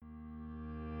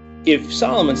If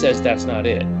Solomon says that's not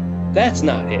it, that's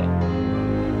not it.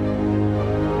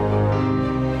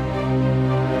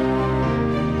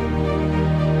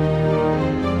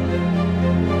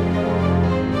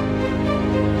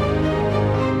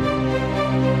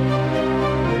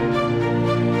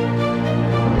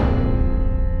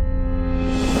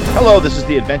 Hello, this is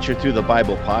the Adventure Through the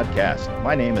Bible podcast.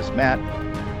 My name is Matt.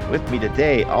 With me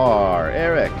today are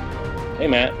Eric. Hey,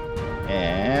 Matt.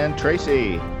 And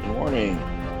Tracy. Good morning.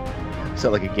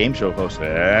 Sound like a game show host.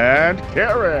 And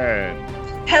Karen.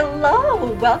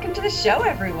 Hello. Welcome to the show,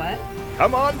 everyone.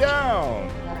 Come on down.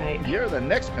 All right. You're the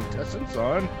next contestants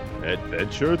on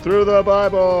Adventure Through the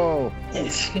Bible.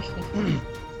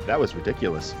 That was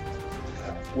ridiculous.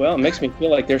 Well, it makes me feel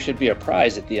like there should be a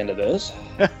prize at the end of this.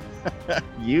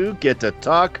 You get to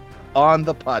talk on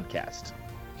the podcast.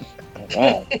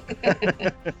 Wow.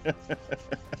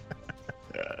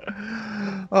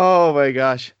 Oh my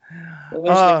gosh.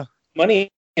 Well, there's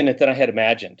money in it than I had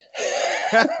imagined.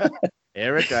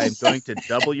 Eric, I'm going to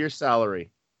double your salary.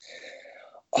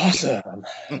 Awesome.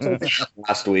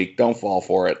 Last week, don't fall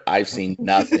for it. I've seen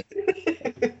nothing.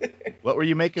 What were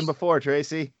you making before,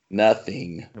 Tracy?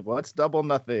 Nothing. What's double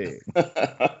nothing?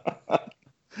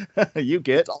 You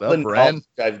get All a the brand.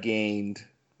 knowledge I've gained.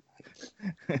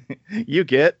 You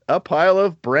get a pile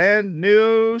of brand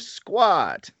new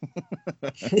squat.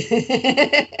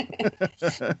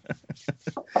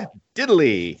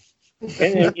 Diddly.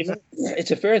 And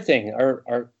it's a fair thing.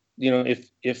 Our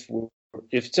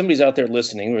if somebody's out there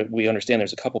listening, we understand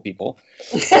there's a couple people.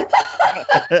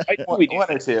 Why do we do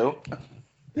One or two.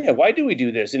 Yeah, why do we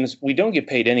do this? And we don't get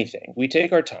paid anything. We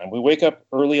take our time. We wake up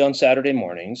early on Saturday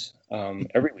mornings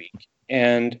every week,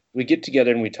 and we get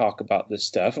together and we talk about this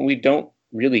stuff. And we don't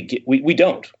really get we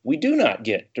do not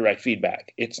get direct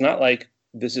feedback. It's not like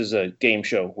this is a game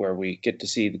show where we get to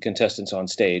see the contestants on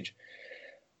stage.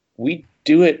 We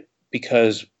do it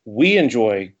because we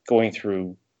enjoy going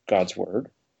through God's Word,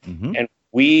 and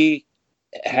we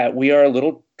are a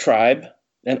little tribe,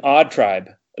 an odd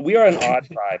tribe. We are an odd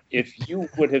tribe. If you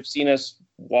would have seen us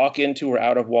walk into or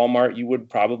out of Walmart, you would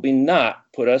probably not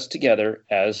put us together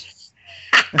as.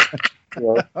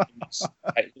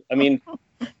 I mean,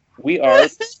 we are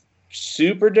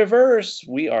super diverse.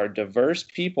 We are diverse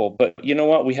people, but you know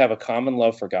what? We have a common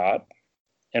love for God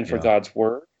and for God's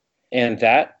Word, and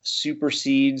that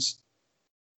supersedes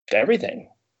everything.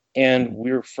 And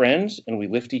we're friends, and we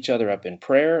lift each other up in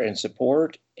prayer and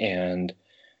support and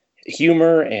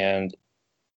humor, and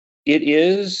it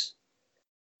is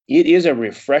a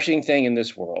refreshing thing in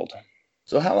this world.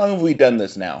 So how long have we done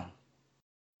this now?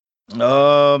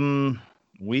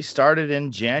 We started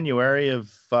in January of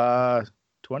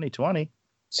 2020.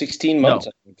 16 months.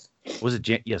 No. I think. Was it?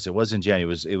 Yes, it was in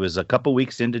January. It was a couple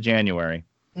weeks into January,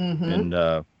 and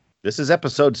this is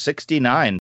episode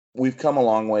 69. We've come a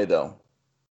long way, though.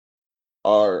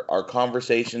 Our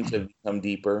conversations have become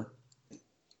deeper.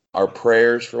 Our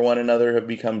prayers for one another have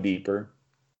become deeper.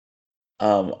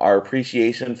 Our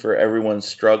appreciation for everyone's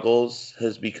struggles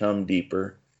has become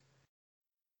deeper.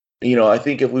 You know, I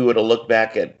think if we would have looked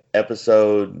back at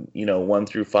episode, 1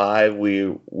 through 5,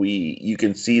 you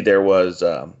can see there was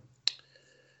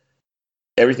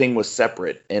everything was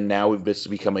separate, and now we've just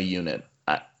become a unit.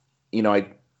 I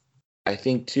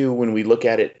think too, when we look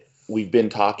at it, we've been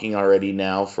talking already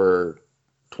now for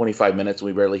 25 minutes, and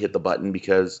we barely hit the button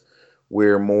because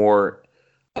we're more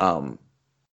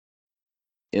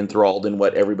enthralled in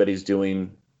what everybody's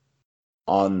doing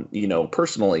on,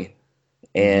 personally.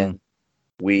 And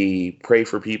we pray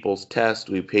for people's tests.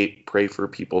 We pray for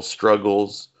people's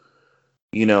struggles,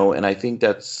 and I think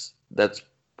that's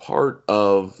part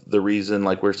of the reason,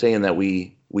 like we're saying, that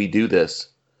we do this.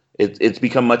 It's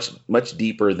become much, much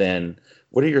deeper than,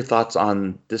 what are your thoughts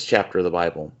on this chapter of the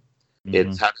Bible?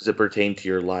 It's, how does it pertain to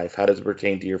your life? How does it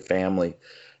pertain to your family?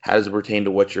 How does it pertain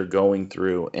to what you're going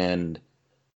through? And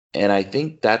I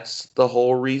think that's the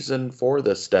whole reason for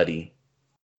the study.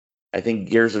 I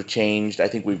think years have changed. I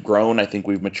think we've grown. I think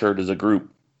we've matured as a group.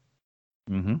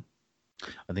 I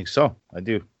think so. I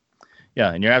do.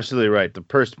 Yeah, and you're absolutely right. The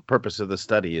purpose of the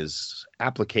study is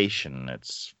application.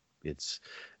 It's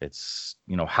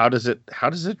how does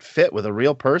it fit with a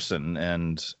real person,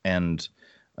 and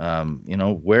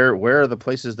where are the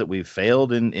places that we've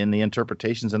failed in the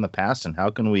interpretations in the past, and how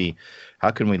can we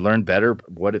learn better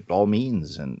what it all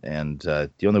means, and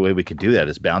the only way we could do that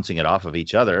is bouncing it off of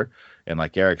each other. And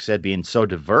like Eric said, being so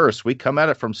diverse, we come at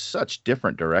it from such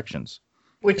different directions.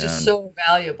 Which is so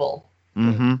valuable.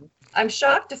 I'm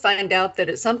shocked to find out that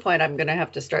at some point I'm going to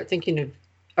have to start thinking of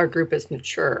our group as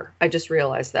mature. I just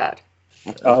realized that.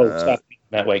 Oh, stop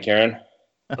that way, Karen.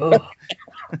 Oh.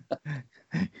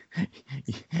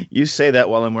 You say that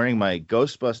while I'm wearing my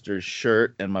Ghostbusters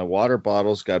shirt and my water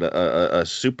bottle's got a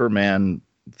Superman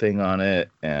thing on it.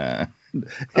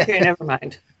 Okay, never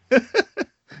mind.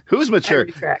 Who's mature? I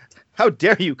retract. How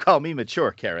dare you call me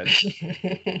mature, Karen?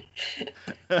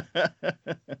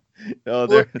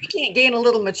 Well, if we can't gain a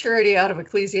little maturity out of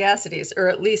Ecclesiastes, or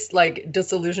at least like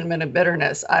disillusionment and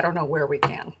bitterness, I don't know where we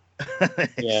can.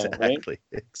 Exactly.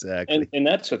 Right? Exactly. And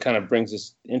that's what kind of brings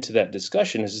us into that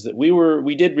discussion is that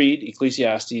we did read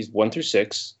Ecclesiastes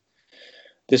 1-6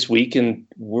 this week, and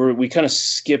we kind of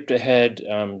skipped ahead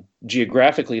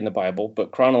geographically in the Bible,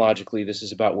 but chronologically this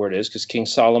is about where it is, because King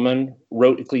Solomon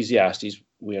wrote Ecclesiastes,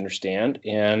 we understand,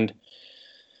 and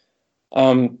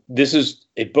this is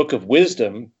a book of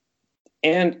wisdom,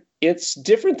 and it's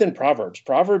different than Proverbs.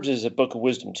 Proverbs is a book of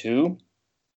wisdom too,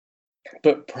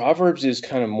 but Proverbs is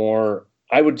kind of more,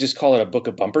 I would just call it a book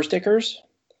of bumper stickers,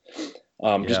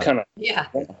 just kind of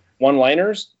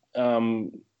one-liners.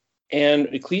 And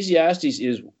Ecclesiastes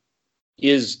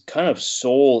is kind of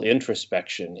soul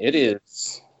introspection.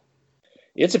 It's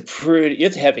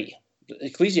heavy.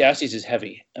 Ecclesiastes is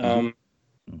heavy.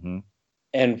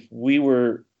 And we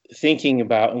were thinking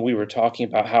about, and we were talking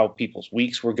about how people's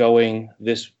weeks were going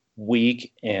this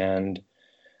week. And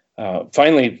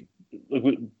finally,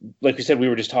 like we said, we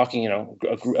were just talking,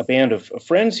 a band of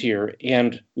friends here,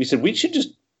 and we said we should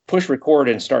just push record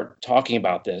and start talking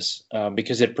about this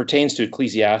because it pertains to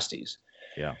Ecclesiastes.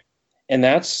 Yeah. And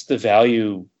that's the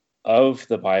value of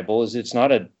the Bible, is it's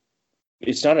not a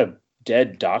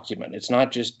dead document. It's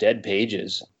not just dead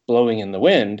pages blowing in the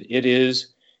wind. It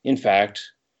is, in fact,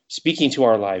 speaking to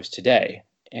our lives today.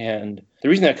 And the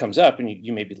reason that comes up, and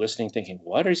you may be listening thinking,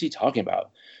 what is he talking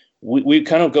about? We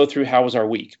kind of go through how was our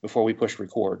week before we push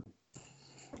record.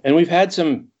 And we've had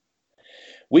some,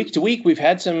 week to week, we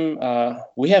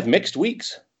have mixed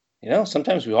weeks.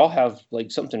 Sometimes we all have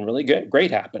like something really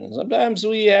great happen. And sometimes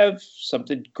we have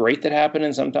something great that happened,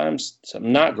 and sometimes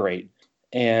something not great.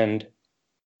 And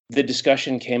the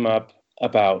discussion came up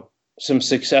about some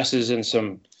successes and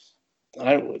some,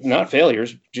 not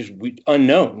failures, just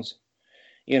unknowns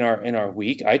in our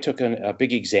week. I took a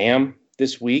big exam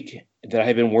this week that I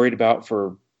had been worried about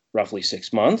for roughly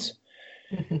 6 months.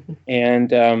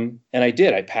 And I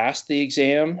did. I passed the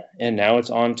exam, and now it's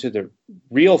on to the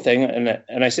real thing.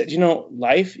 And I said,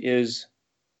 life is.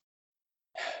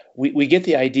 We get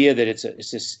the idea that it's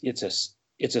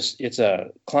a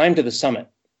climb to the summit,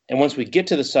 and once we get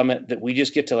to the summit, that we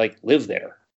just get to like live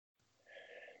there,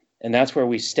 and that's where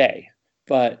we stay.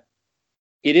 But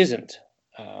it isn't.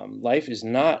 Life is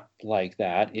not like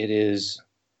that. It is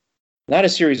not a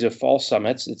series of false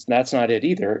summits. That's not it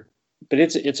either. But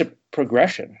it's a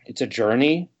progression. It's a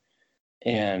journey,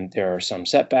 and there are some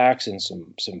setbacks and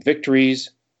some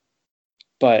victories.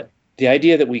 But the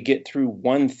idea that we get through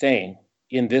one thing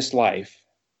in this life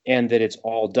and that it's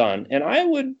all done, and I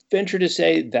would venture to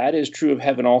say that is true of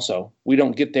heaven also. We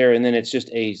don't get there and then it's just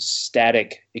a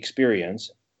static experience.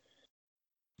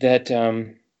 That I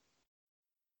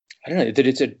don't know, that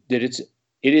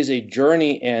it is a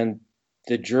journey, and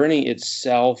the journey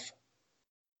itself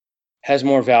has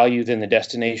more value than the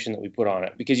destination that we put on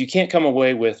it, because you can't come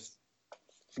away with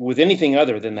anything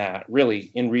other than that,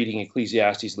 really, in reading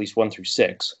Ecclesiastes, at least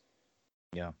 1-6.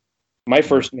 Yeah. My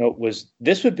first note was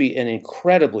this would be an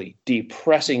incredibly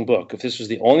depressing book if this was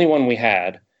the only one we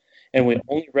had, and we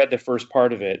only read the first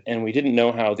part of it, and we didn't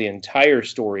know how the entire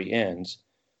story ends.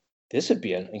 This would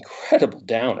be an incredible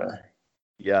downer.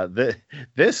 Yeah,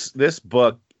 this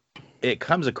book, it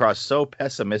comes across so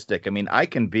pessimistic. I mean, I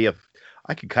can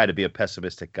kind of be a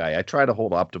pessimistic guy. I try to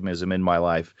hold optimism in my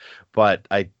life, but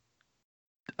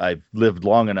I've lived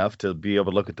long enough to be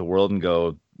able to look at the world and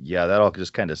go, yeah, that all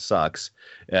just kind of sucks.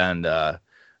 And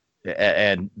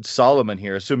Solomon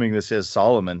here, assuming this is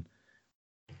Solomon,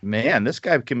 man, this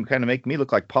guy can kind of make me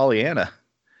look like Pollyanna.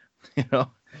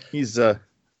 He's I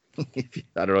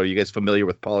don't know, are you guys familiar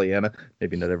with Pollyanna?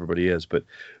 Maybe not everybody is, but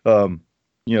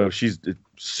she's a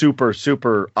super,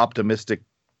 super optimistic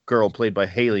girl played by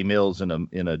Haley Mills in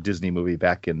a Disney movie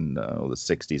back in the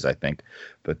 60s, I think.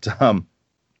 But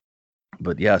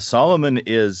yeah, Solomon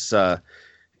is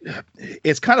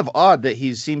it's kind of odd that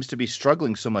he seems to be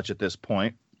struggling so much at this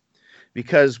point,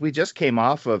 because we just came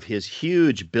off of his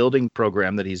huge building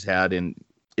program that he's had in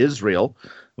Israel.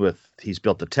 He's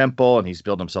built the temple, and he's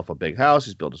built himself a big house.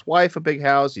 He's built his wife a big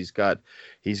house. He's got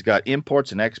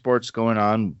imports and exports going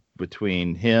on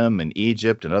between him and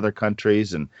Egypt and other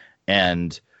countries,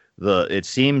 and it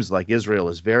seems like Israel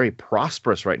is very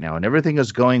prosperous right now, and everything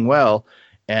is going well.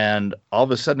 And all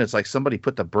of a sudden, it's like somebody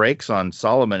put the brakes on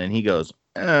Solomon, and he goes,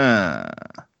 And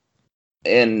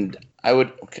I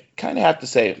would kind of have to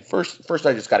say first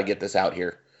I just got to get this out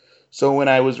here. So when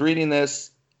I was reading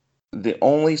this, the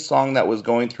only song that was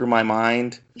going through my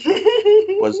mind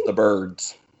was the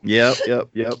Byrds. Yep.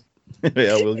 Yeah,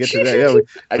 we'll get to that.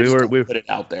 Yeah, we put it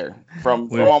out there from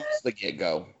almost the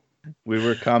get-go. We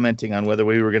were commenting on whether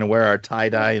we were going to wear our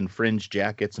tie-dye and fringe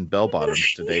jackets and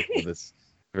bell-bottoms today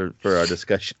for our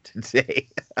discussion today.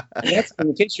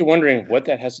 In case you're wondering what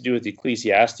that has to do with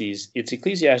Ecclesiastes, it's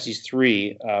Ecclesiastes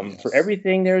 3. For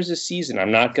everything there's a season.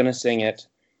 I'm not going to sing it.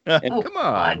 Come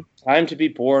on. Time to be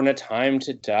born, a time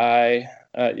to die.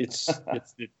 It's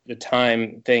the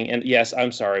time thing. And yes,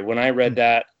 I'm sorry. When I read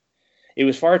that, it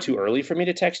was far too early for me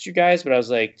to text you guys, but I was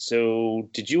like, so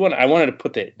did you want, I wanted to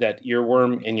put that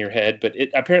earworm in your head, but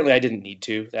apparently I didn't need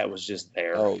to. That was just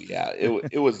there. Oh yeah.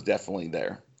 It was definitely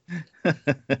there.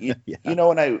 You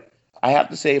know, and I have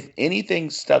to say, if anything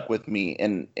stuck with me,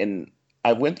 and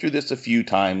I went through this a few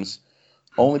times,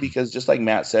 only because just like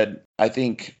Matt said, I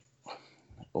think,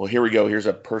 well, here we go. Here's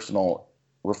a personal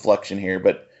reflection here,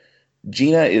 but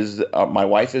Gina is, my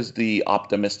wife is the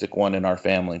optimistic one in our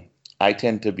family. I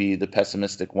tend to be the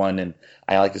pessimistic one, and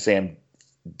I like to say I'm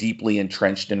deeply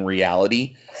entrenched in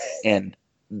reality, and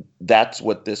that's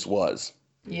what this was.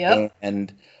 Yeah.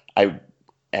 And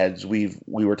as we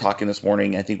were talking this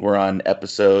morning, I think we're on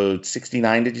episode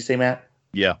 69. Did you say, Matt?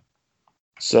 Yeah.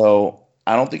 So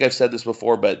I don't think I've said this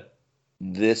before, but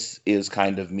this is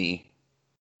kind of me.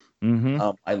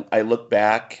 Mm-hmm. I look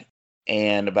back,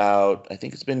 and about, I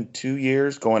think it's been 2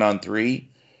 years, going on 3.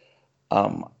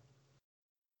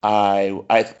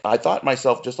 I thought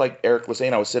myself, just like Eric was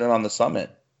saying, I was sitting on the summit.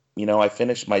 You know, I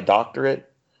finished my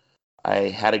doctorate. I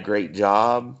had a great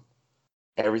job.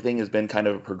 Everything has been kind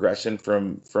of a progression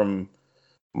from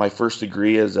my first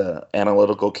degree as an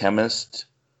analytical chemist.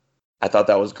 I thought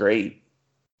that was great.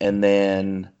 And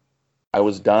then I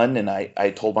was done, and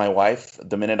I told my wife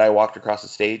the minute I walked across the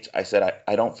stage, I said,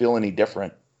 I don't feel any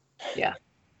different. Yeah.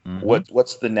 Mm-hmm.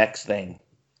 What's the next thing?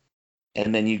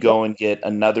 And then you go and get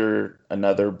another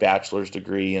bachelor's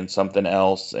degree in something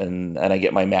else, and I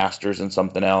get my master's in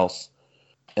something else.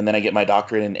 And then I get my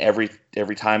doctorate, and every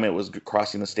time it was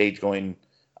crossing the stage going,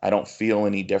 I don't feel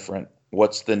any different.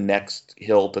 What's the next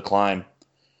hill to climb?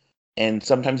 And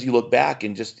sometimes you look back,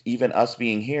 and just even us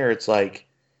being here, it's like,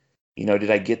 you know,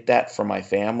 did I get that from my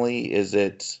family? Is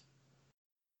it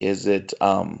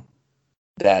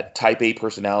that type A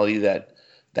personality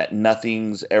that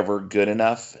nothing's ever good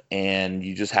enough and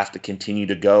you just have to continue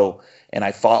to go? And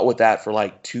I fought with that for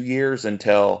like 2 years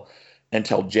until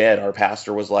Jed, our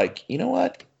pastor, was like, you know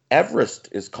what? Everest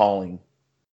is calling.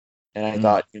 And I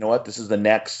thought, you know what? This is the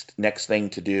next thing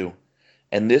to do.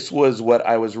 And this was what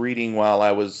I was reading while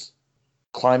I was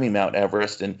climbing Mount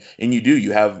Everest. And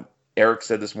you have, Eric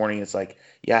said this morning, it's like,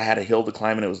 yeah, I had a hill to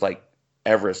climb, and it was like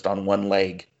Everest on one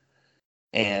leg.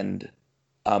 And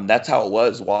that's how it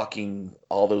was walking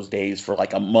all those days for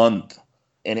like a month.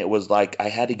 And it was like I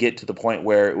had to get to the point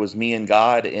where it was me and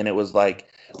God, and it was like,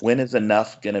 when is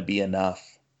enough going to be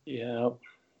enough? Yeah.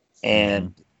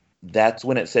 And that's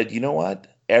when it said, you know what?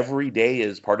 Every day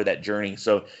is part of that journey.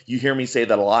 So you hear me say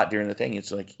that a lot during the thing.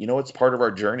 It's like, you know, it's part of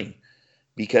our journey.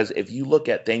 Because if you look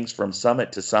at things from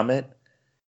summit to summit,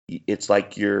 it's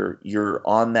like you're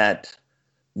on that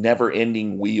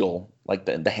never-ending wheel, like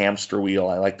the hamster wheel,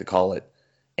 I like to call it.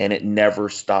 And it never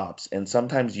stops. And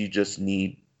sometimes you just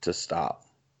need to stop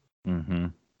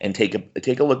and take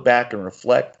a look back and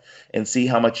reflect and see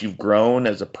how much you've grown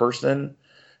as a person,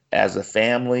 as a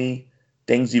family,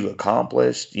 things you've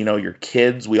accomplished. You know, your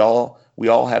kids. We all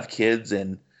have kids,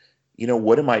 and you know,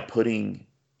 what am I putting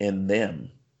in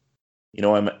them? You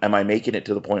know, am I making it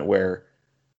to the point where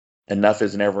enough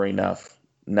is never enough?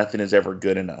 Nothing is ever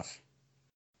good enough.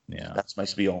 Yeah, that's my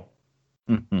spiel.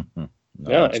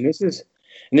 No, and this is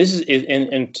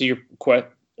and to your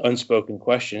unspoken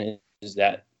question, is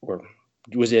that, or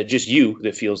was it just you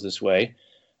that feels this way?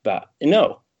 But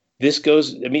no, this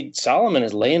goes, I mean, Solomon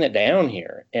is laying it down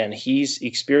here, and he's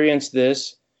experienced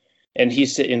this, and he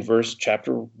said in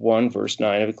chapter 1, verse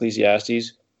 9 of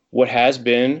Ecclesiastes, what has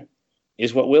been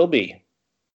is what will be,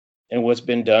 and what's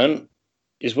been done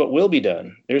is what will be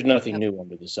done. There's nothing new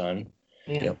under the sun.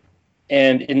 Yeah.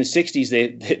 And in the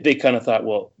 60s, they kind of thought,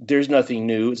 well, there's nothing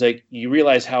new. It's like, you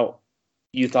realize how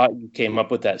you thought you came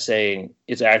up with that saying.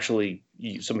 It's actually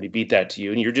somebody beat that to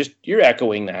you, and you're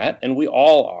echoing that, and we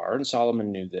all are, and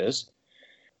Solomon knew this.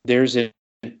 There's an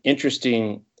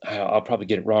interesting, I'll probably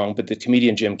get it wrong, but the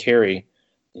comedian Jim Carrey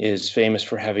is famous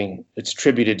for having, it's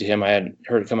attributed to him. I hadn't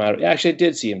heard it come out. Actually, I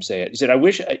did see him say it. He said, I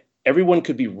wish everyone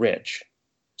could be rich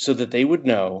so that they would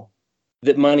know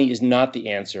that money is not the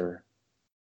answer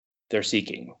they're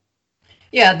seeking.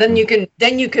 Yeah, then you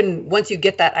can once you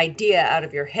get that idea out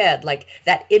of your head, like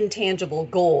that intangible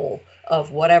goal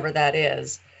of whatever that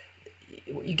is,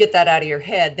 you get that out of your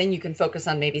head, then you can focus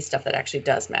on maybe stuff that actually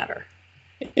does matter.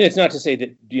 And it's not to say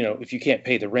that, if you can't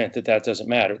pay the rent, that doesn't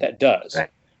matter. That does.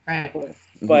 Right.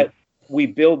 But we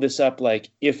build this up like,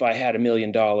 if I had $1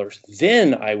 million,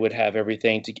 then I would have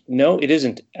everything to. No, it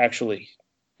isn't actually.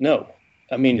 No.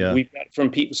 I mean, we've got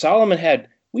from people.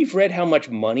 We've read how much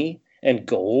money and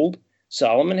gold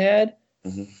Solomon had.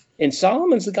 And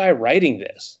Solomon's the guy writing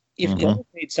this. If it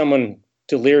made someone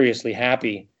deliriously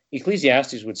happy,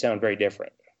 Ecclesiastes would sound very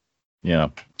different. Yeah.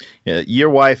 Your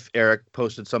wife, Eric,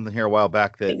 posted something here a while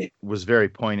back that was very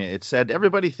poignant. It said,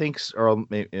 everybody thinks, or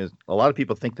a lot of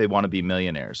people think they want to be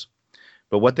millionaires,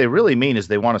 but what they really mean is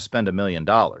they want to spend $1 million.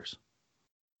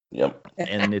 Yep.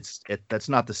 And that's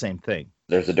not the same thing.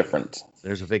 There's a difference.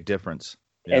 There's a big difference.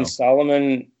 And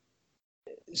Solomon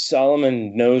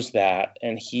knows that,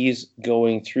 and he's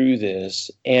going through this.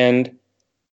 And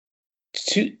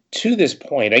to this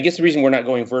point, I guess the reason we're not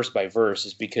going verse by verse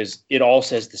is because it all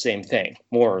says the same thing,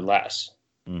 more or less,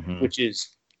 which is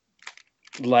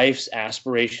life's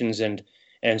aspirations and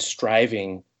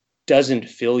striving doesn't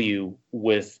fill you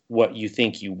with what you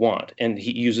think you want. And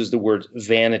he uses the word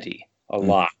vanity a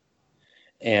lot.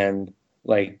 And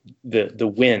like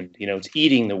the wind, it's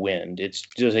eating the wind. It's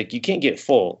just like you can't get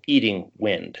full eating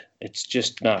wind. It's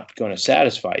just not going to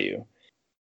satisfy you.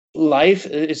 Life,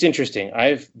 it's interesting.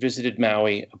 I've visited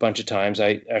Maui a bunch of times.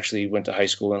 I actually went to high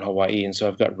school in Hawaii, and so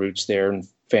I've got roots there and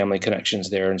family connections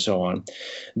there and so on.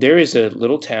 There is a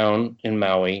little town in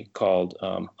Maui called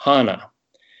Hana,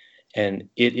 and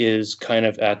it is kind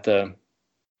of at the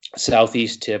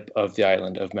southeast tip of the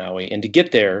island of Maui. And to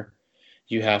get there,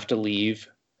 you have to leave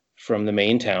from the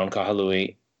main town,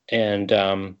 Kahului, and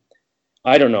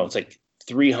I don't know, it's like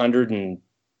 300 and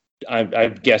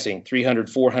I'm guessing 300,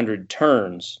 400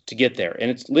 turns to get there.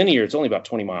 And it's linear. It's only about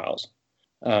 20 miles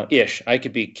ish. I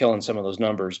could be killing some of those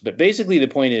numbers. But basically the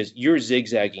point is you're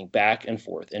zigzagging back and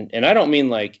forth. And I don't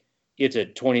mean like it's a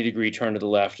 20-degree turn to the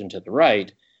left and to the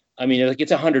right. I mean, like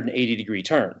it's a 180-degree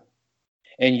turn.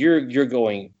 And you're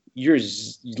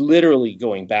literally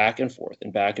going back and forth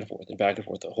and back and forth and back and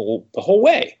forth the whole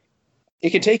way. It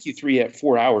could take you 3 or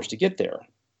 4 hours to get there.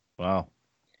 Wow.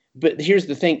 But here's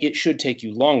the thing, it should take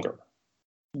you longer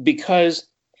because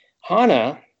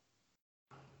Hana,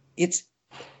 it's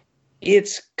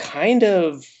kind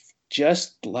of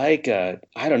just like I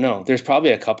don't know, there's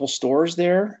probably a couple stores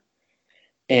there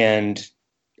and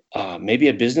maybe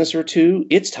a business or two.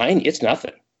 It's tiny. It's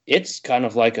nothing. It's kind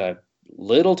of like a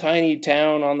little tiny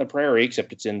town on the prairie,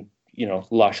 except it's in,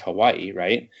 lush Hawaii,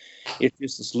 right? It's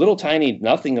just this little tiny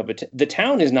nothing of it. The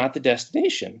town is not the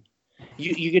destination.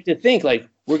 You get to think like,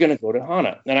 we're going to go to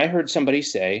Hana. And I heard somebody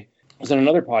say, it was on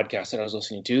another podcast that I was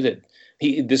listening to, that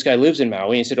this guy lives in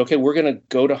Maui, and he said, okay, we're going to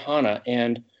go to Hana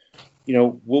and,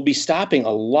 we'll be stopping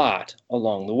a lot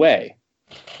along the way.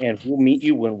 And we'll meet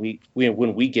you when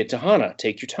we get to Hana.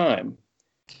 Take your time.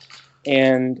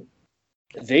 And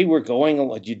they were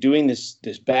doing this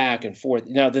back and forth.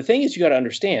 Now, the thing is you got to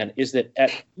understand is that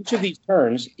at each of these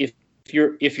turns, if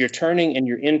you're turning and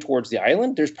you're in towards the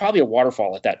island, there's probably a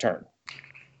waterfall at that turn.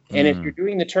 And if you're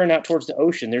doing the turn out towards the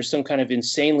ocean, there's some kind of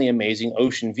insanely amazing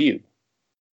ocean view.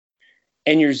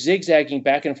 And you're zigzagging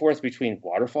back and forth between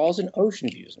waterfalls and ocean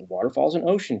views and waterfalls and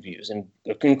ocean views and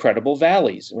incredible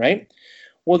valleys, right?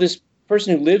 Well, this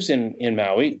person who lives in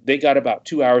Maui, they got about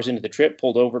 2 hours into the trip,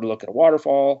 pulled over to look at a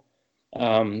waterfall,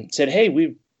 said, hey,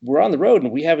 we're on the road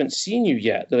and we haven't seen you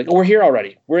yet. They're like, oh, we're here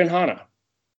already. We're in Hana.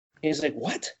 And he's like,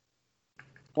 what?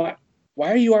 Why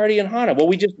are you already in Hana? Well,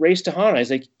 we just raced to Hana. He's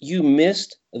like, you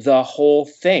missed the whole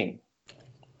thing.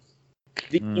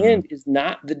 The end is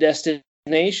not the destination.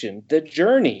 The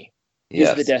journey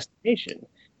is the destination.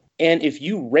 And if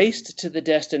you raced to the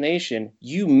destination,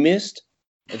 you missed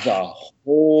the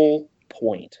whole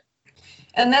point.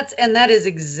 And that's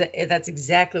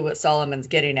exactly what Solomon's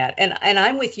getting at. And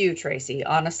I'm with you, Tracy.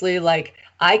 Honestly, like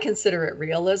I consider it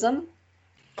realism.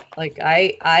 Like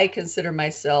I consider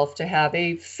myself to have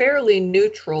a fairly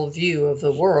neutral view of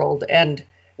the world. And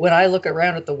when I look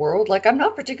around at the world, like I'm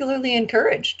not particularly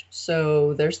encouraged.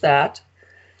 So there's that.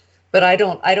 But I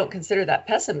don't consider that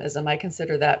pessimism. I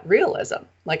consider that realism.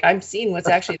 Like I'm seeing what's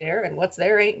actually there, and what's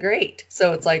there ain't great.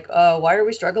 So it's like, why are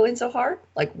we struggling so hard?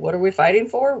 Like, what are we fighting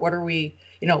for? What are we,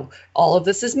 all of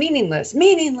this is meaningless,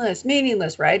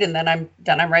 right? And then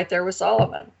I'm right there with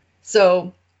Solomon.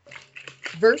 So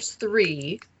verse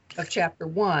 3 of chapter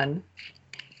 1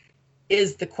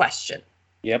 is the question.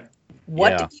 Yep.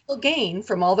 What do people gain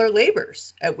from all their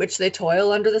labors at which they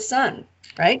toil under the sun,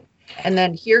 right? And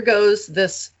then here goes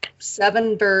this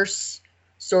 7-verse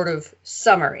sort of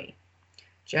summary.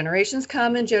 Generations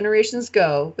come and generations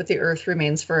go, but the earth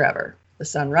remains forever. The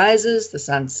sun rises, the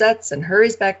sun sets, and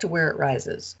hurries back to where it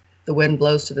rises. The wind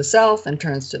blows to the south and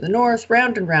turns to the north.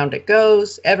 Round and round it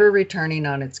goes, ever returning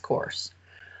on its course.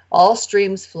 All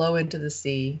streams flow into the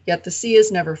sea, yet the sea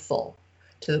is never full.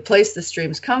 To the place the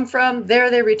streams come from,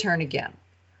 there they return again.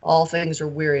 All things are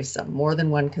wearisome, more than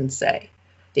one can say.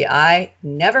 The eye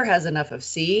never has enough of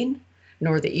seeing,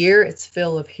 nor the ear its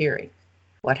fill of hearing.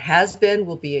 What has been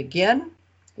will be again.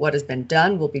 What has been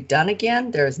done will be done again.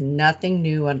 There is nothing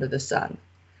new under the sun.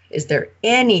 Is there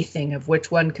anything of which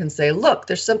one can say, look,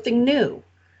 there's something new?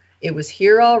 It was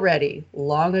here already,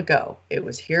 long ago. It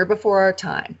was here before our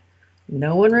time.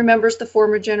 No one remembers the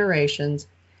former generations,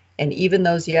 and even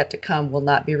those yet to come will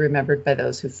not be remembered by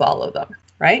those who follow them,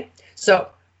 right? So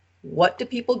what do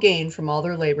people gain from all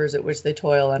their labors at which they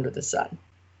toil under the sun?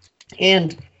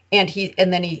 And then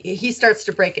he starts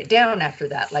to break it down after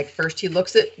that. Like first he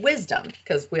looks at wisdom,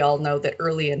 because we all know that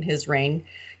early in his reign,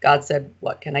 God said,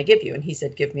 what can I give you? And he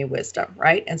said, give me wisdom,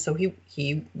 right? And so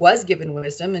he was given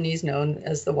wisdom, and he's known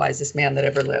as the wisest man that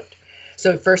ever lived.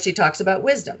 So first he talks about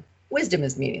wisdom. Wisdom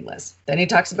is meaningless. Then he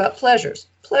talks about pleasures.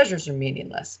 Pleasures are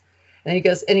meaningless. And he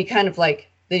goes, and he kind of like,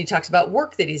 then he talks about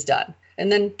work that he's done. And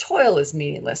then toil is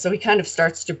meaningless. So he kind of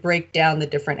starts to break down the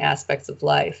different aspects of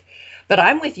life. But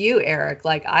I'm with you, Eric.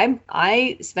 Like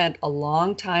I spent a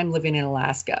long time living in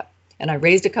Alaska, and I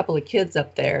raised a couple of kids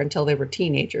up there until they were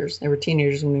teenagers. They were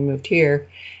teenagers when we moved here.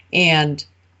 And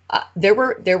there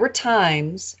were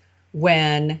times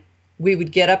when we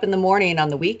would get up in the morning on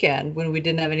the weekend when we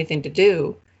didn't have anything to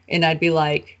do. And I'd be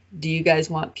like, do you guys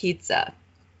want pizza?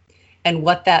 And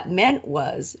what that meant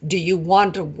was, do you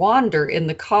want to wander in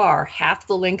the car half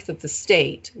the length of the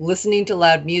state, listening to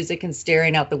loud music and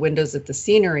staring out the windows at the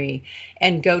scenery,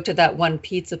 and go to that one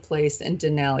pizza place in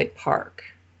Denali Park?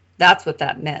 That's what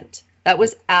that meant. That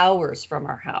was hours from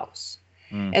our house.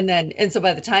 And so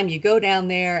by the time you go down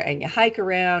there and you hike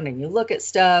around and you look at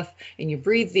stuff and you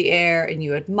breathe the air and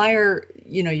you admire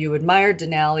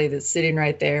Denali that's sitting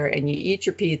right there, and you eat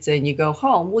your pizza and you go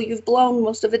home, well, you've blown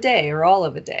most of a day or all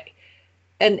of a day.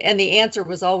 And the answer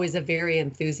was always a very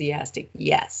enthusiastic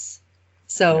yes.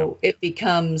 So It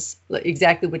becomes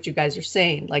exactly what you guys are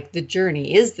saying. Like the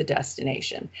journey is the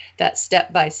destination. That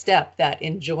step by step, that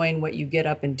enjoying what you get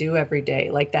up and do every day,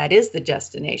 like that is the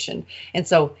destination. And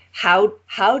so how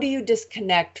do you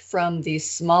disconnect from these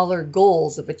smaller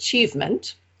goals of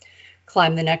achievement,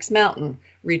 climb the next mountain,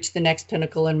 reach the next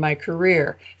pinnacle in my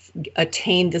career,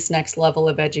 attain this next level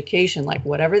of education, like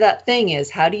whatever that thing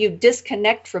is? How do you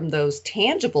disconnect from those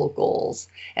tangible goals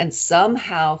and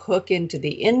somehow hook into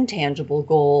the intangible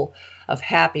goal of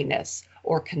happiness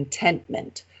or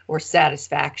contentment or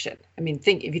satisfaction? I mean,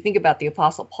 if you think about the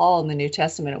Apostle Paul in the New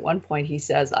Testament, at one point he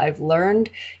says, I've learned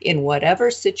in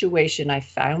whatever situation I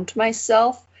found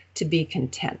myself to be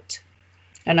content.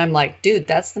 And I'm like, dude,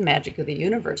 that's the magic of the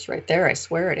universe right there. I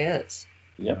swear it is.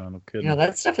 Yeah. No kidding.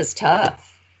 That stuff is tough.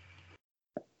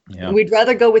 Yeah. We'd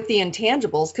rather go with the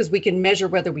intangibles because we can measure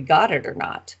whether we got it or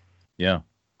not. Yeah.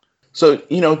 So,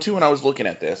 too, when I was looking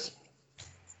at this,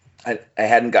 I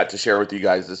hadn't got to share with you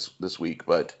guys this week,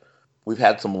 but we've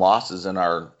had some losses in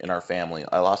our family.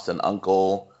 I lost an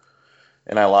uncle,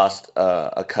 and I lost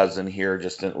a cousin here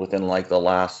just within like the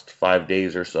last 5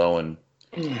 days or so.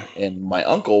 And my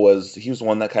uncle was the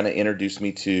one that kind of introduced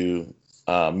me to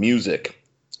music.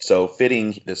 So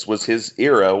fitting, this was his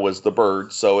era, was the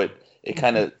Byrds. So it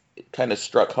kind of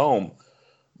struck home.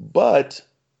 But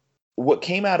what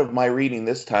came out of my reading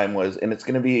this time was, and it's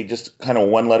going to be just kind of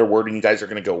one letter word, and you guys are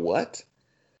going to go, what?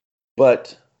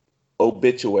 But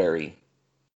obituary.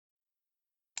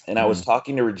 And I was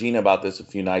talking to Regina about this a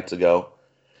few nights ago,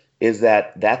 is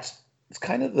that's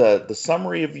kind of the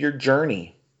summary of your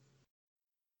journey.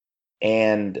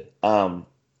 And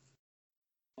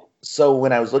so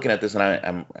when I was looking at this,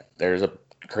 and there's a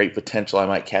great potential I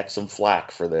might catch some flack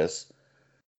for this,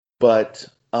 but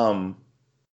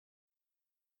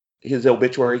his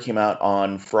obituary came out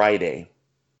on Friday,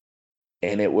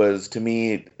 and it was, to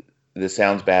me, this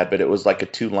sounds bad, but it was like a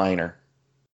 2-liner.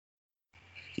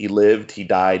 He lived, he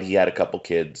died, he had a couple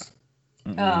kids.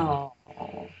 Oh.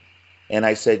 And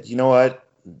I said, you know what?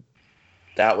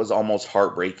 That was almost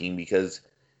heartbreaking, because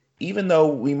even though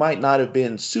we might not have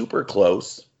been super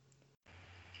close,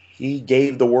 he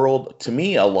gave the world, to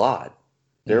me, a lot.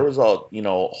 There was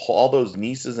all those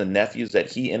nieces and nephews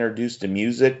that he introduced to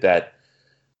music that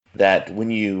when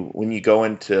you go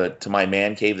into my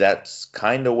man cave, that's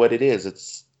kind of what it is.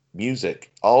 It's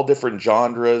music, all different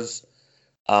genres.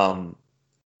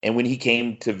 And when he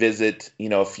came to visit,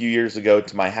 a few years ago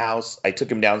to my house, I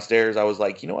took him downstairs. I was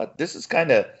like, you know what? This is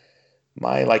kind of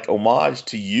my like homage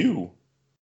to you.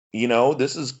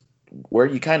 This is where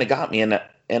you kind of got me. And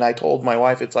I told my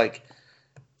wife, it's like,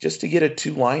 just to get a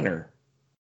 2-liner.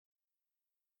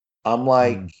 I'm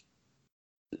like,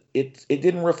 it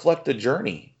didn't reflect the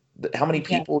journey, how many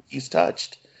people he's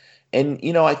touched. And,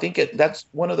 I think that's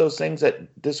one of those things that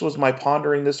this was my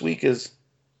pondering this week is,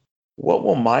 what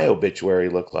will my obituary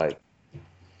look like?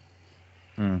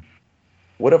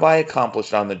 What have I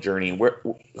accomplished on the journey?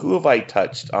 Who have I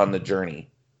touched on the journey?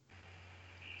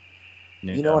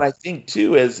 And I think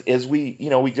too, as we,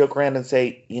 we joke around and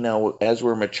say, as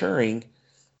we're maturing,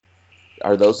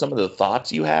 are those some of the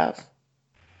thoughts you have?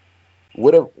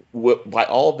 What by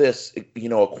all this,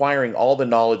 acquiring all the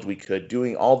knowledge we could,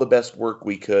 doing all the best work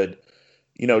we could,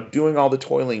 doing all the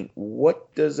toiling,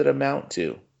 what does it amount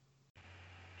to?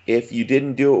 If you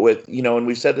didn't do it with, and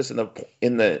we've said this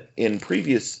in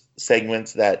previous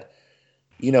segments that,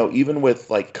 even with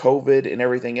like COVID and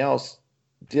everything else,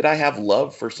 did I have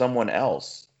love for someone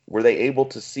else? Were they able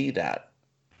to see that?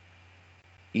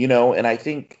 And I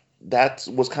think that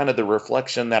was kind of the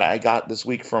reflection that I got this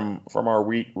week from our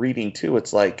reading too.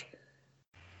 It's like,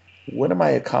 what am I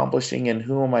accomplishing and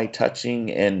who am I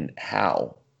touching and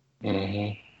how?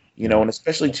 And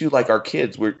especially too, like our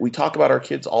kids, we talk about our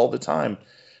kids all the time.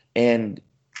 And,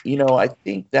 I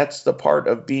think that's the part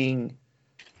of being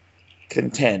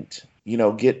content.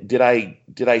 Did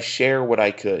I share what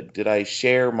I could? Did I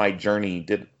share my journey?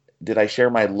 Did I share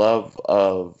my love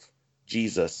of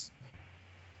Jesus?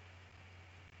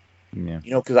 Yeah.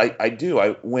 Because I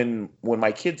do. When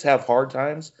my kids have hard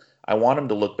times, I want them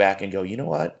to look back and go, you know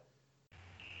what?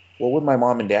 What would my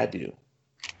mom and dad do?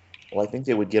 Well, I think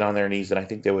they would get on their knees and I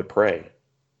think they would pray.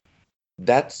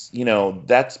 That's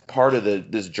part of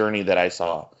this journey that I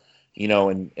saw,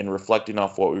 and reflecting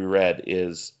off what we read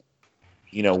is,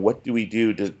 what do we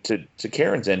do to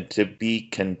Karen's end to be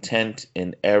content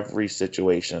in every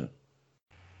situation?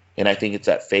 And I think it's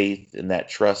that faith and that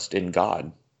trust in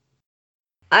God.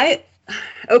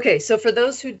 Okay, so for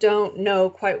those who don't know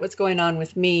quite what's going on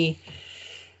with me,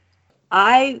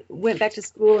 I went back to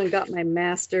school and got my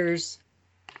master's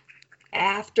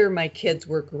after my kids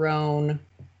were grown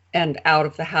and out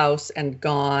of the house and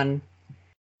gone.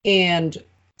 And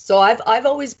so I've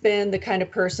always been the kind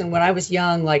of person when I was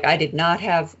young, like I did not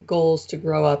have goals to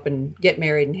grow up and get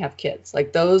married and have kids.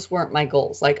 Like those weren't my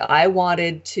goals. Like I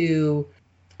wanted to,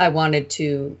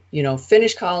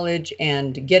 finish college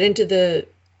and get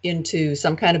into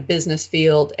some kind of business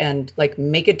field and like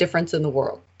make a difference in the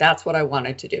world. That's what I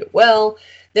wanted to do. Well,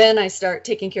 then I start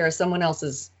taking care of someone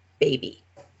else's baby,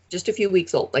 just a few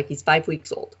weeks old, like he's 5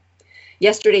 weeks old.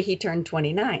 Yesterday, he turned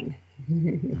 29.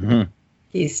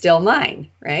 He's still mine,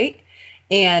 right?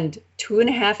 And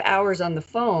 2.5 hours on the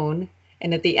phone.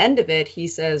 And at the end of it, he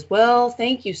says, well,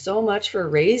 thank you so much for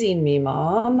raising me,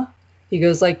 Mom. He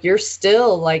goes like, you're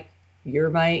still like,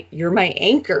 you're my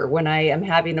anchor when I am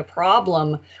having a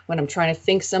problem, when I'm trying to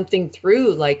think something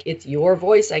through, like it's your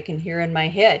voice I can hear in my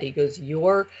head. He goes, you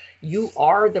are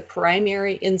the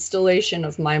primary installation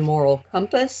of my moral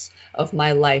compass, of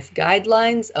my life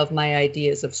guidelines, of my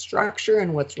ideas of structure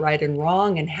and what's right and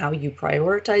wrong and how you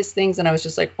prioritize things. And I was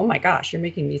just like, oh my gosh, you're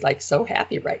making me like so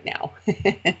happy right now.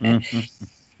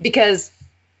 Because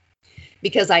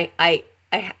I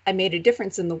made a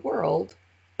difference in the world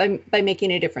by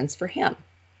making a difference for him.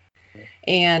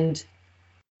 And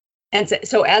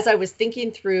so as I was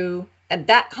thinking through, and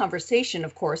that conversation,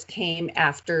 of course, came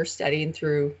after studying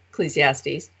through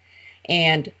Ecclesiastes.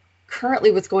 And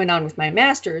currently what's going on with my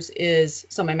master's is,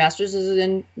 so my master's is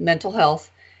in mental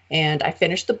health, and I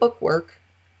finished the book work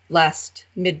last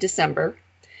mid-December,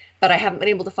 but I haven't been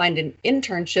able to find an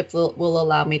internship that will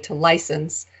allow me to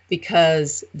license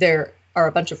because there are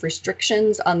a bunch of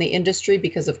restrictions on the industry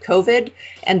because of COVID,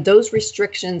 and those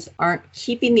restrictions aren't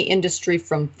keeping the industry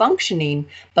from functioning,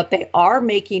 but they are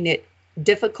making it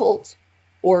difficult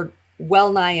or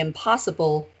well nigh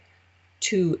impossible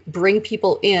to bring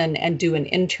people in and do an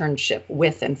internship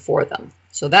with and for them.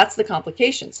 So that's the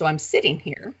complication. So I'm sitting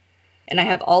here and I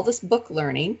have all this book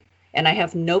learning and I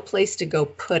have no place to go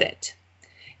put it.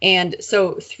 And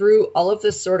so through all of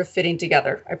this sort of fitting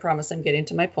together, I promise I'm getting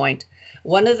to my point.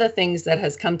 One of the things that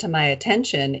has come to my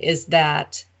attention is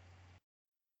that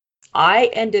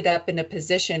I ended up in a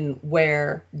position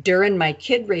where during my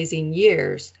kid raising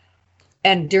years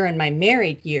and during my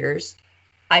married years,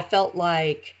 I felt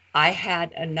like I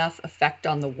had enough effect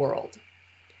on the world.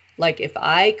 Like if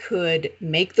I could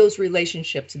make those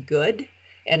relationships good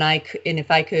and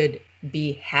if I could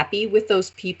be happy with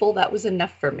those people, that was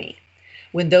enough for me.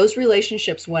 When those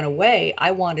relationships went away,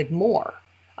 I wanted more.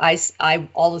 I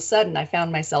all of a sudden I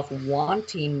found myself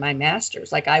wanting my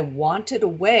masters. Like I wanted a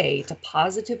way to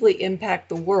positively impact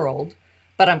the world,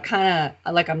 but I'm kind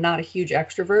of like, I'm not a huge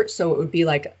extrovert. So it would be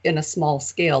like in a small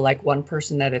scale, like one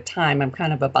person at a time. I'm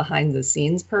kind of a behind the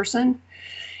scenes person.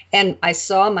 And I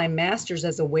saw my masters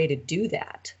as a way to do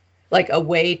that, like a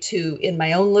way to, in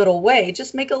my own little way,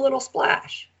 just make a little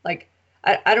splash. Like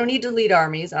I don't need to lead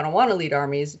armies. I don't want to lead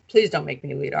armies. Please don't make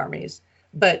me lead armies.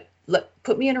 But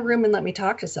put me in a room and let me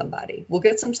talk to somebody. We'll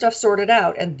get some stuff sorted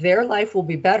out and their life will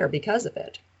be better because of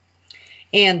it.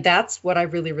 And that's what I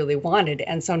really, really wanted.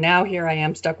 And so now here I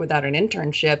am stuck without an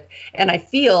internship. And I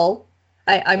feel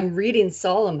I'm reading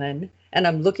Solomon and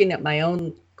I'm looking at my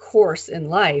own course in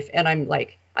life. And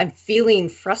I'm feeling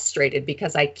frustrated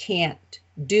because I can't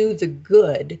do the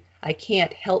good. I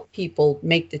can't help people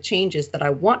make the changes that I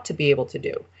want to be able to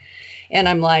do. And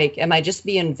I'm like, am I just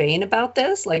being vain about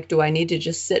this? Like, do I need to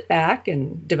just sit back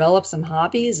and develop some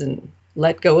hobbies and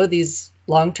let go of these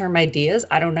long-term ideas?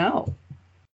 I don't know.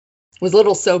 It was a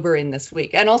little sobering this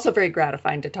week, and also very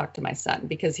gratifying to talk to my son,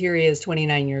 because here he is,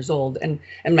 29 years old, and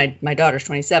my daughter's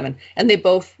 27, and they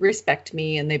both respect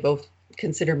me and they both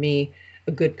consider me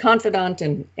a good confidant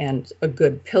and a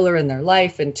good pillar in their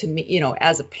life. And to me,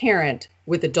 as a parent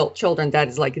with adult children, that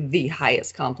is like the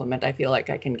highest compliment I feel like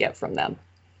I can get from them.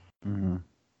 Mm-hmm.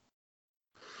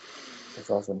 That's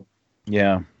awesome.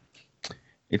 Yeah.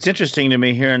 It's interesting to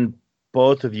me hearing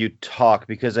both of you talk,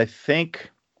 because I think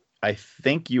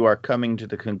you are coming to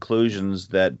the conclusions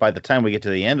that by the time we get to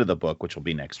the end of the book, which will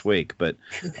be next week, but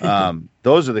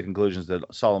those are the conclusions that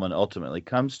Solomon ultimately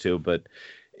comes to. But,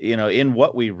 in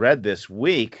what we read this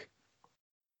week,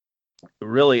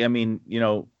 really, I mean,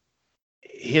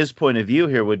 his point of view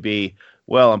here would be,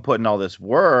 well, I'm putting all this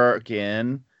work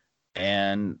in,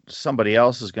 and somebody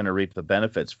else is going to reap the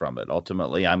benefits from it.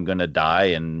 Ultimately, I'm going to die,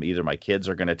 and either my kids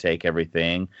are going to take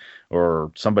everything,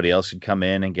 or somebody else could come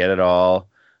in and get it all.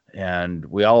 And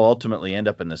we all ultimately end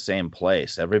up in the same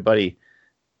place.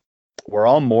 We're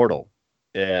all mortal,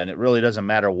 and it really doesn't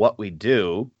matter what we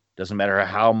do. Doesn't matter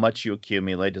how much you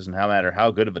accumulate. Doesn't matter how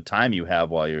good of a time you have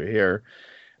while you're here.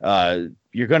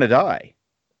 You're going to die,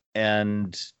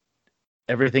 and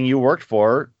everything you worked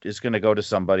for is going to go to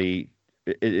somebody.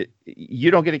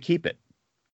 You don't get to keep it,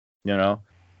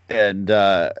 And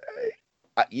I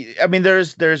mean,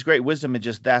 there's great wisdom in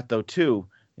just that, though, too,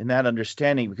 in that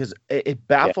understanding, because it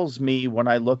baffles me when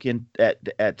I look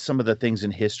at some of the things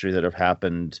in history that have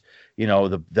happened.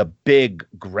 The big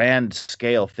grand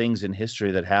scale things in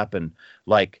history that happen.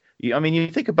 Like, I mean, you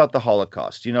think about the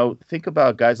Holocaust. Think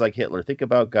about guys like Hitler. Think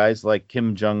about guys like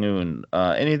Kim Jong-un.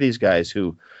 Any of these guys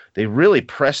who they really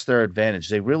press their advantage.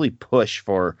 They really push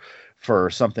for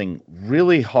something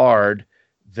really hard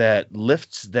that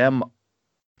lifts them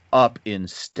up in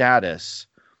status.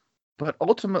 But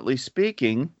ultimately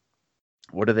speaking,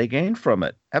 what do they gain from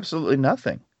it? Absolutely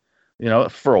nothing.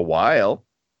 For a while,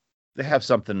 they have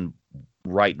something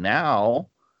right now,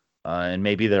 and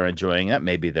maybe they're enjoying it.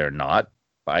 Maybe they're not.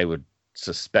 I would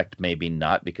suspect maybe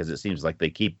not, because it seems like they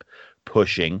keep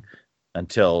pushing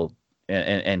until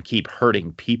and keep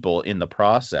hurting people in the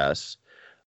process.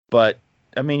 But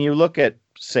I mean, you look at,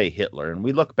 say, Hitler, and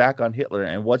we look back on Hitler,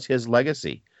 and what's his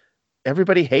legacy?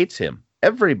 Everybody hates him.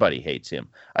 Everybody hates him.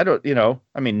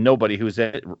 Nobody who's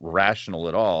rational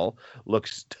at all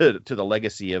looks to the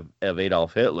legacy of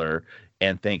Adolf Hitler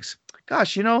and thinks,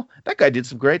 gosh, that guy did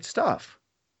some great stuff.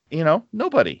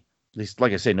 Nobody, at least,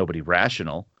 like I say, nobody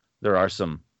rational. There are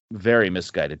some very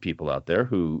misguided people out there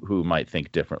who might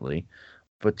think differently.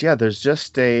 But yeah, there's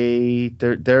just there's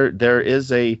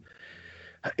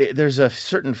a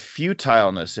certain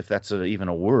futileness, if that's even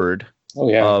a word,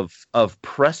 of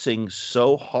pressing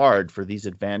so hard for these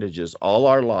advantages all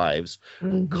our lives,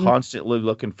 constantly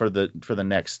looking for the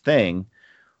next thing.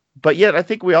 But yet I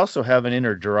think we also have an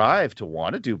inner drive to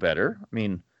want to do better. I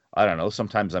mean, I don't know,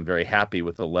 sometimes I'm very happy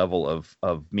with the level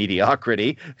of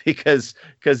mediocrity because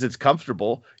it's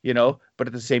comfortable, but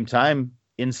at the same time,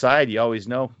 inside, you always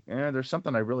know, there's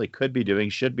something I really could be doing,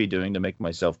 should be doing to make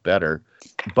myself better.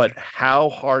 But how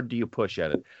hard do you push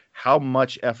at it? How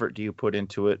much effort do you put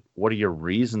into it? What are your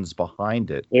reasons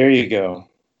behind it? There you go.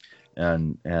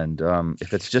 And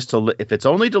if it's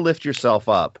only to lift yourself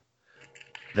up,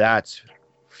 that's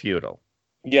futile.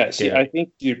 Yeah. See, I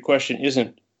think your question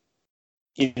isn't,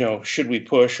 should we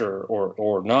push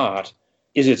or not?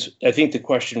 I think the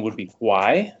question would be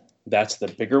why. That's the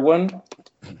bigger one.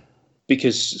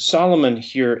 Because Solomon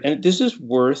here, and this is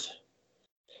worth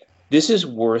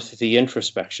the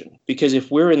introspection. Because if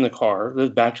we're in the car,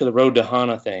 back to the road to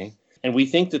Hana thing, and we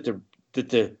think that that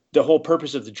the whole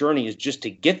purpose of the journey is just to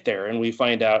get there, and we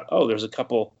find out, oh, there's a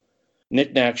couple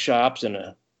knick-knack shops and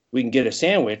we can get a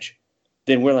sandwich,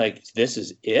 then we're like, this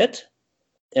is it?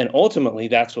 And ultimately,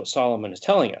 that's what Solomon is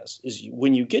telling us, is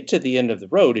when you get to the end of the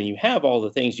road and you have all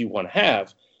the things you want to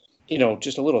have,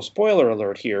 just a little spoiler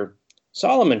alert here,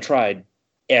 Solomon tried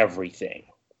everything.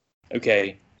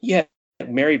 Okay? He had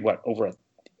married, over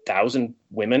 1,000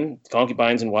 women,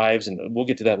 concubines and wives, and we'll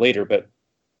get to that later, but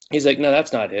he's like, no,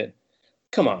 that's not it.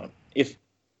 Come on.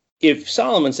 If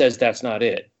Solomon says that's not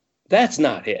it, that's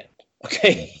not it.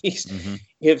 Okay?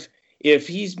 If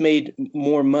he's made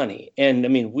more money, and I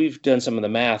mean, we've done some of the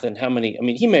math and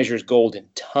he measures gold in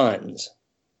tons,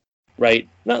 right?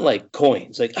 Not like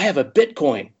coins. Like, I have a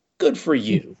Bitcoin. Good for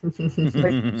you.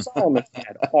 Right? Solomon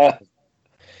had all,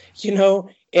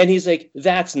 and he's like,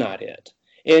 that's not it.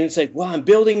 And it's like, well, I'm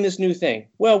building this new thing.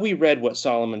 Well, we read what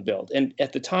Solomon built. And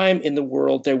at the time in the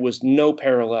world, there was no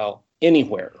parallel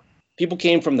anywhere. People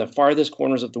came from the farthest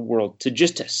corners of the world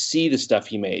to see the stuff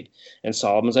he made. And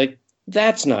Solomon's like,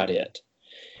 that's not it.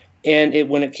 And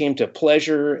when it came to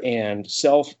pleasure and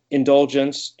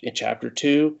self-indulgence in chapter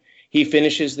 2, he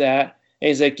finishes that. And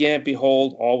he's like, yeah,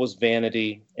 behold, all was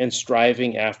vanity and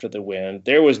striving after the wind.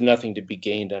 There was nothing to be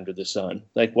gained under the sun.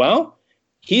 Like, well,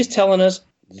 he's telling us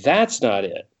that's not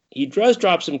it. He does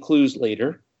drop some clues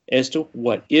later as to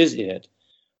what is it.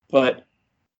 But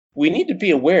we need to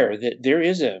be aware that there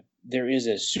is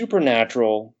a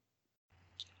supernatural,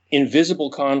 invisible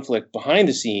conflict behind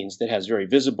the scenes that has very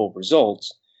visible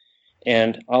results.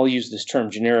 And I'll use this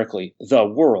term generically, the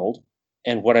world.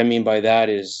 And what I mean by that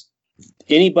is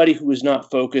anybody who is not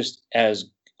focused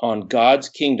on God's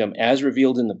kingdom as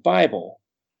revealed in the Bible,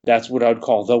 that's what I would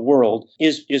call the world,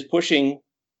 is pushing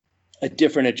a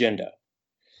different agenda.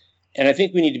 And I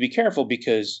think we need to be careful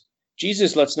because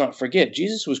Jesus, let's not forget,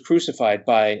 Jesus was crucified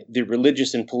by the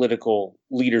religious and political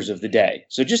leaders of the day.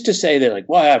 So just to say that, like,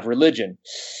 well, I have religion,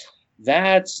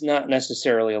 that's not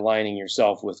necessarily aligning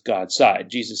yourself with God's side.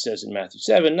 Jesus says in Matthew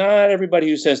 7, not everybody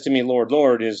who says to me, Lord,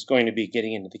 Lord, is going to be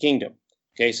getting into the kingdom.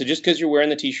 Okay, so just because you're wearing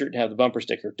the t-shirt and have the bumper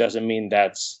sticker doesn't mean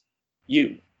that's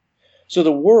you. So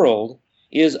the world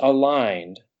is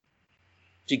aligned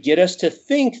to get us to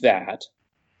think that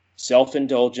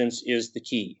self-indulgence is the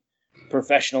key.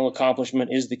 Professional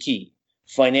accomplishment is the key.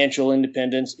 Financial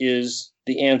independence is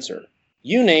the answer.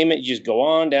 You name it, you just go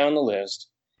on down the list.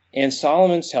 And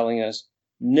Solomon's telling us,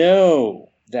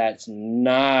 no, that's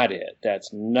not it.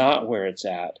 That's not where it's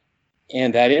at.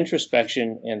 And that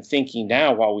introspection and thinking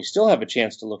now, while we still have a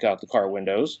chance to look out the car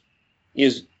windows,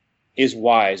 is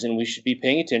wise. And we should be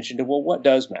paying attention to, well, what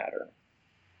does matter?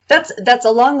 That's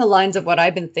along the lines of what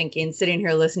I've been thinking, sitting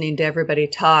here listening to everybody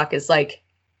talk, is like,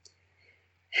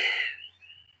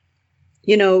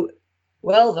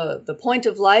 well, the point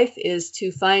of life is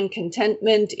to find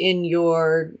contentment in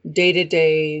your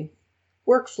day-to-day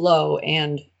workflow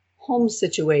and home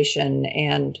situation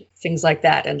and things like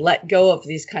that, and let go of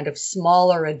these kind of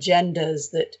smaller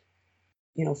agendas that,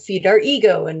 feed our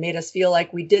ego and made us feel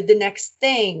like we did the next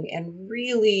thing and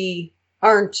really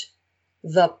aren't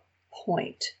the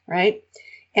point, right?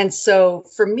 And so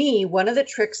for me, one of the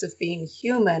tricks of being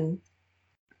human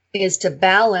is to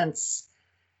balance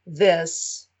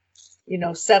this,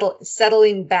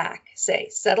 settling back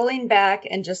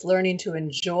and just learning to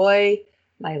enjoy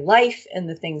my life and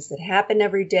the things that happen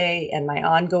every day and my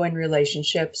ongoing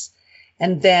relationships.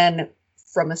 And then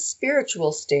from a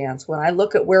spiritual stance, when I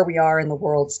look at where we are in the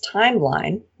world's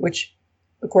timeline, which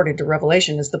according to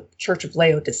Revelation is the Church of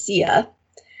Laodicea,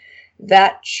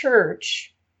 that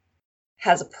church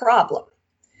has a problem.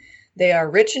 They are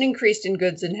rich and increased in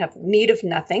goods and have need of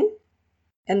nothing.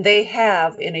 And they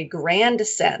have, in a grand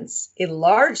sense, a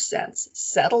large sense,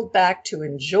 settled back to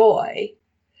enjoy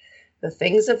the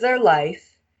things of their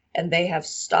life, and they have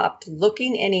stopped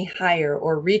looking any higher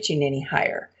or reaching any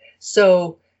higher.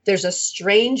 So there's a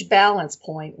strange balance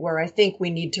point where I think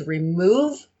we need to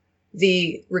remove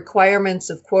the requirements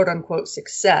of quote unquote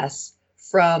success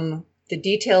from the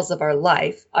details of our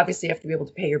life. Obviously, you have to be able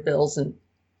to pay your bills and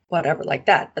whatever like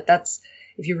that. But that's,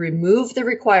 if you remove the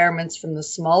requirements from the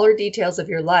smaller details of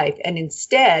your life, and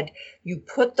instead you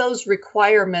put those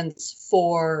requirements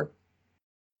for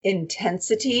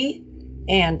intensity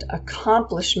and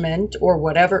accomplishment or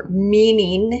whatever,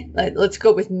 meaning, let's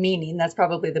go with meaning, that's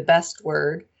probably the best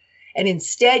word. And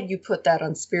instead you put that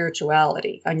on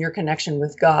spirituality, on your connection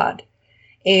with God.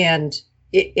 And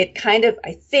it kind of,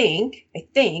 I think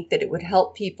that it would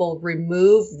help people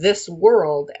remove this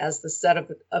world as the set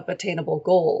of attainable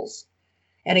goals.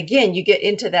 And again, you get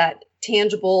into that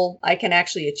tangible, I can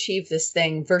actually achieve this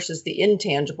thing, versus the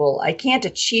intangible, I can't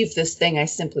achieve this thing, I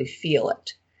simply feel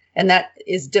it. And that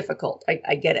is difficult.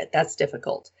 I get it. That's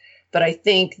difficult. But I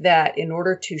think that in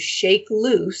order to shake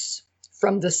loose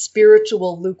from the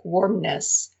spiritual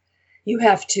lukewarmness, you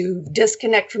have to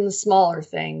disconnect from the smaller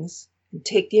things and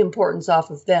take the importance off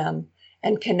of them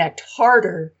and connect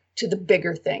harder to the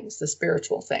bigger things, the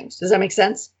spiritual things. Does that make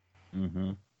sense?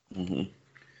 Mm-hmm. Mm-hmm.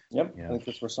 Yep, Yeah. I think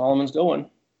that's where Solomon's going.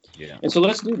 Yeah. And so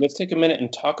let's take a minute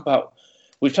and talk about,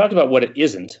 we've talked about what it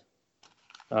isn't,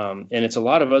 and it's a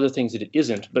lot of other things that it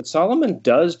isn't, but Solomon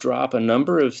does drop a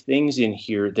number of things in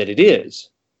here that it is,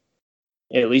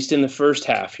 at least in the first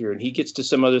half here, and he gets to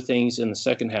some other things in the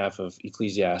second half of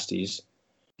Ecclesiastes.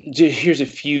 Here's a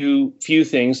few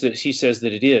things that he says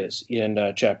that it is. In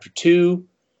chapter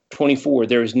 2:24,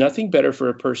 there is nothing better for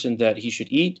a person that he should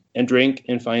eat and drink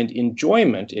and find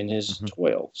enjoyment in his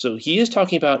toil. So he is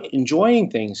talking about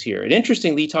enjoying things here. And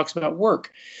interestingly, he talks about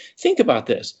work. Think about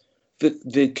this.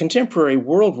 The contemporary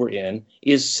world we're in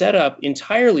is set up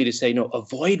entirely to say, no,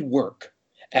 avoid work.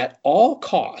 At all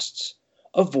costs,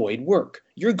 avoid work.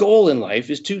 Your goal in life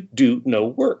is to do no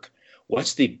work.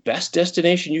 What's the best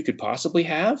destination you could possibly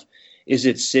have? Is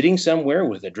it sitting somewhere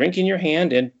with a drink in your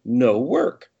hand and no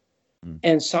work?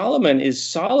 And Solomon is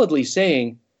solidly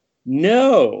saying,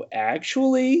 no,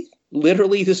 actually,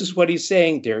 literally, this is what he's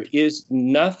saying. There is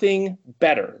nothing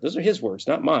better. Those are his words,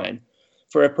 not mine,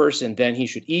 for a person than he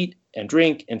should eat and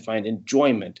drink and find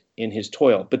enjoyment in his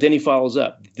toil. But then he follows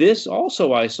up. This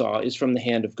also I saw is from the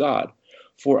hand of God.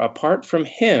 For apart from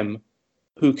him,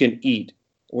 who can eat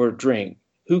or drink,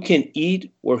 who can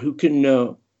eat or who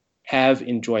can have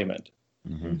enjoyment.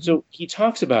 Mm-hmm. So he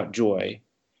talks about joy,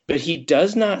 but he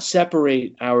does not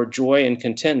separate our joy and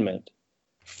contentment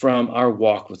from our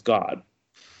walk with God.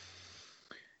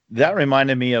 That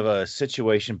reminded me of a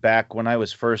situation back when I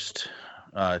was first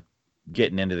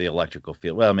getting into the electrical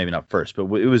field. Well, maybe not first, but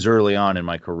it was early on in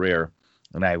my career.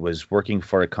 And I was working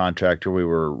for a contractor. We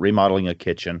were remodeling a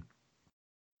kitchen.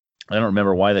 I don't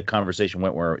remember why the conversation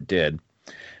went where it did.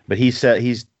 But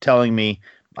he's telling me,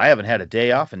 I haven't had a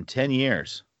day off in 10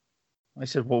 years. I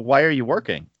said, well, why are you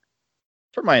working?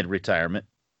 For my retirement.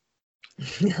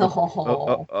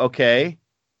 No. Okay.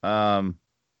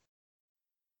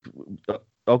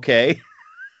 Okay.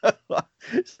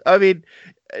 I mean,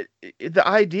 the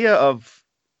idea of,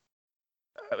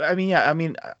 I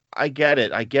get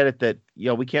it. I get it that,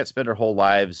 we can't spend our whole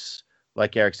lives,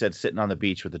 like Eric said, sitting on the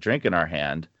beach with a drink in our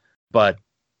hand, but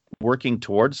working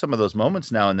towards some of those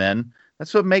moments now and then,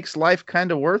 that's what makes life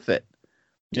kind of worth it.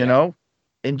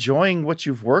 Enjoying what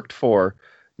you've worked for,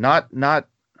 not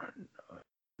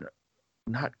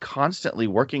constantly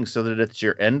working so that it's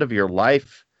your end of your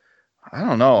life. I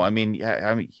don't know. I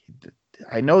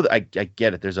know that I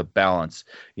get it. There's a balance.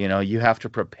 You have to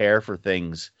prepare for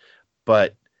things,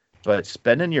 but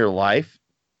spending your life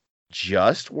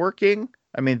just working,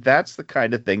 that's the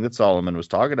kind of thing that Solomon was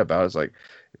talking about. It's like,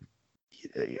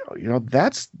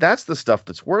 that's the stuff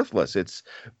that's worthless.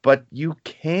 But you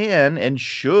can and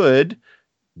should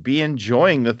be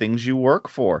enjoying the things you work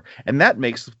for, and that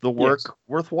makes the work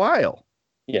worthwhile.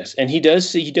 Yes, and he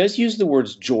does use the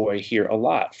words joy here a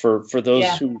lot for those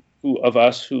who of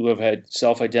us who have had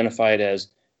self-identified as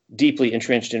deeply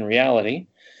entrenched in reality.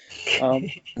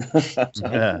 I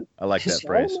like that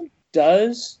phrase.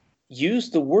 Does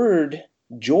use the word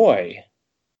joy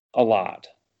a lot,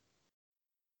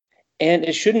 and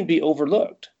it shouldn't be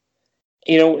overlooked.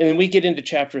 And we get into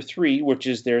chapter 3, which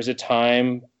is there's a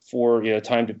time for a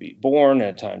time to be born,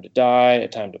 a time to die, a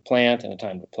time to plant, and a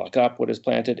time to pluck up what is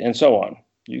planted, and so on.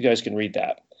 You guys can read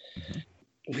that. Mm-hmm.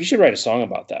 We should write a song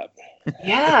about that.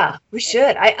 Yeah, we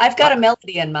should. I've got a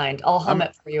melody in mind. I'll hum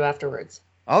it for you afterwards.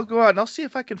 I'll go out and I'll see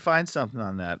if I can find something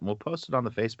on that, and we'll post it on the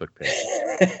Facebook page.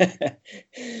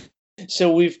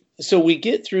 So we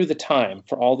get through the time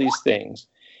for all these things,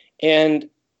 and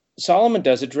Solomon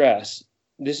does address,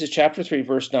 this is chapter 3,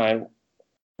 verse 9,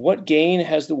 what gain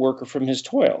has the worker from his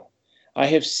toil? I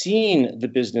have seen the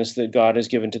business that God has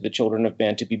given to the children of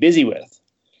man to be busy with.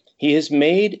 He has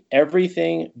made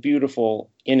everything beautiful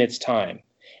in its time.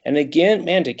 And again,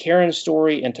 man, to Karen's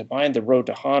story and to mine, the road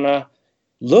to Hannah,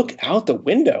 look out the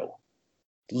window.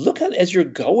 Look out as you're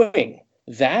going.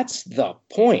 That's the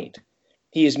point.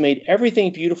 He has made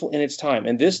everything beautiful in its time.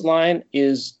 And this line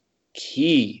is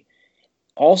key.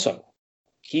 Also,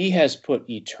 he has put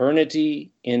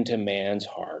eternity into man's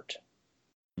heart.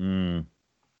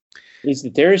 Is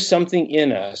that there is something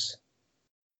in us.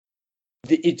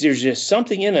 There's just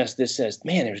something in us that says,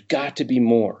 man, there's got to be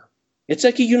more. It's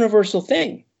like a universal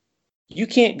thing. You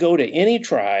can't go to any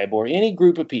tribe or any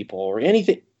group of people or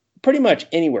anything, pretty much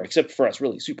anywhere, except for us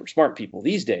really super smart people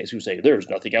these days who say there's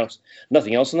nothing else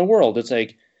in the world. It's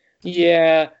like,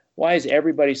 yeah, Why is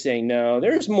everybody saying, no,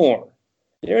 there's more?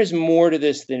 There is more to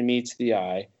this than meets the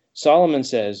eye. Solomon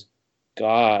says,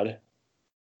 God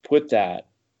put that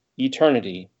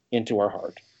eternity into our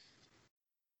heart.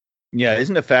 Yeah,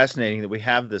 isn't it fascinating that we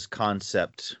have this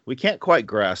concept? We can't quite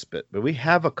grasp it, but we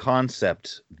have a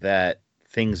concept that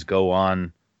things go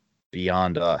on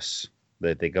beyond us.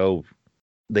 That they go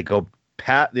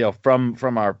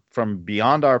from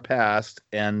beyond our past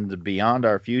and beyond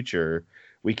our future.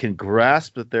 We can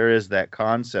grasp that there is that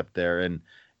concept there, and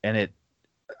it.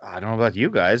 I don't know about you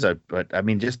guys, but I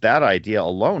mean, just that idea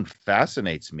alone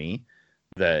fascinates me.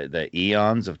 The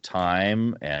eons of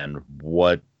time and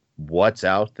what's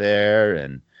out there,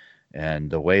 and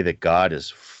the way that God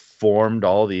has formed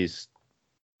all these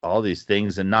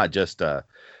things, and not just an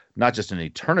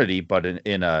eternity, but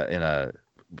in a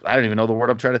I don't even know the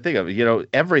word I'm trying to think of.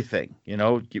 Everything.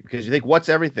 Because you think, what's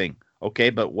everything?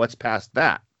 Okay, but what's past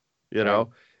that? Right.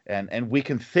 And we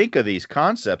can think of these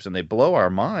concepts, and they blow our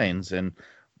minds. And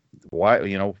why?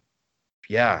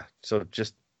 Yeah. So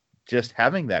just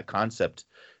having that concept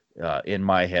in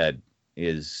my head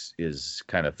is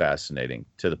kind of fascinating,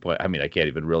 to the point. I mean, I can't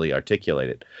even really articulate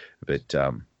it, but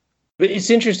it's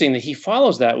interesting that he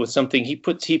follows that with something. He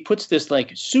puts this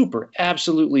like super,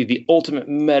 absolutely the ultimate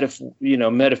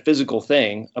metaphysical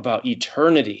thing about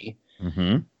eternity, mm-hmm.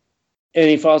 and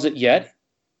he follows it yet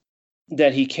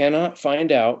that he cannot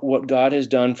find out what God has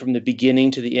done from the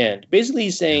beginning to the end. Basically,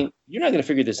 he's saying you're not going to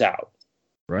figure this out.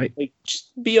 Right. Like,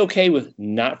 just be okay with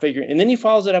not figuring. And then he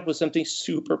follows it up with something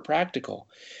super practical.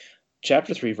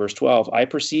 Chapter 3, verse 12, I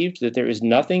perceived that there is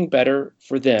nothing better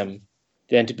for them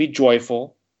than to be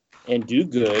joyful and do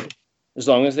good as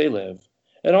long as they live,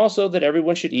 and also that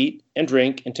everyone should eat and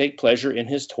drink and take pleasure in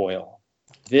his toil.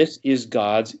 This is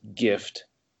God's gift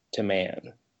to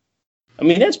man. I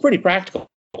mean, that's pretty practical.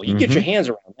 You get your hands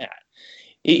around that.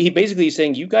 He basically is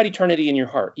saying, you've got eternity in your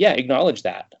heart. Yeah, acknowledge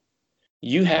that.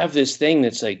 You have this thing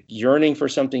that's like yearning for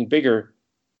something bigger,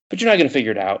 but you're not going to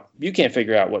figure it out. You can't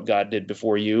figure out what God did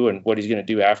before you and what he's going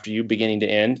to do after you, beginning to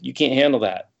end. You can't handle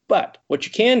that. But what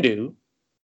you can do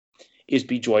is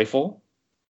be joyful,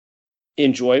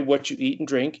 enjoy what you eat and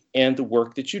drink and the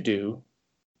work that you do,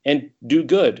 and do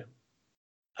good.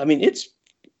 I mean,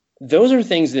 those are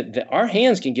things that our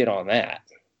hands can get on that.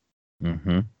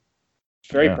 Mm-hmm.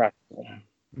 Very practical.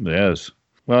 Yes.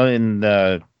 Well, in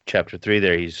chapter 3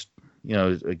 there, he's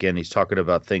talking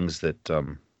about things that,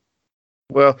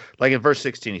 like in verse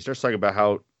 16, he starts talking about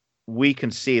how we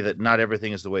can see that not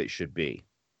everything is the way it should be.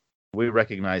 We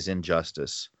recognize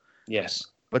injustice. Yes.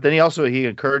 But then he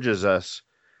encourages us,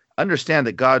 understand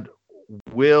that God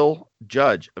will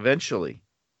judge eventually.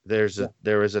 There is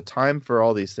a time for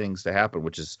all these things to happen,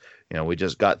 which is, we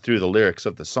just got through the lyrics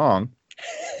of the song.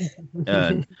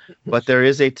 But there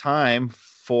is a time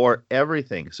for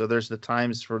everything. So there's the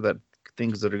times for that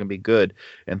things that are going to be good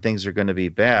and things are going to be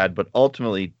bad. But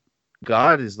ultimately,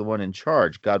 God is the one in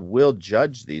charge. God will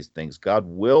judge these things. God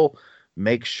will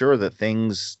make sure that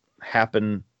things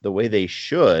happen the way they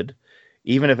should,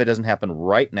 even if it doesn't happen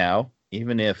right now,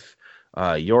 even if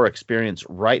your experience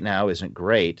right now isn't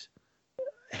great.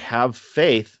 Have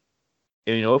faith.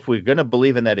 If we're going to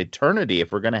believe in that eternity,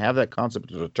 if we're going to have that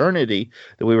concept of eternity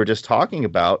that we were just talking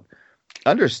about,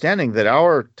 understanding that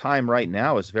our time right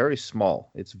now is very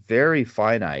small. It's very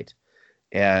finite,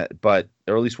 or at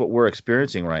least what we're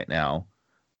experiencing right now.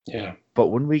 Yeah. But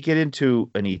when we get into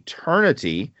an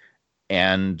eternity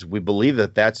and we believe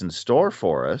that that's in store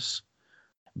for us,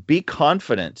 be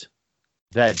confident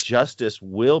that justice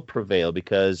will prevail,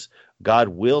 because God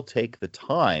will take the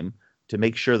time to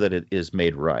make sure that it is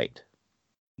made right.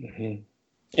 Mm-hmm.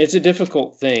 It's a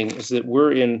difficult thing, is that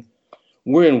we're in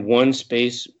one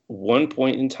space, one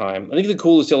point in time. I think the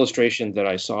coolest illustration that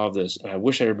I saw of this, and I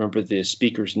wish I remember the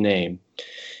speaker's name,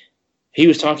 he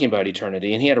was talking about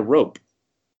eternity, and he had a rope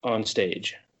on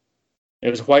stage. It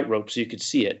was a white rope, so you could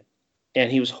see it.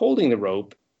 And he was holding the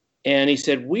rope, and he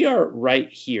said, we are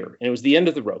right here. And it was the end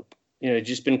of the rope. It had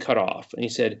just been cut off. And he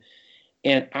said,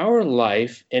 and our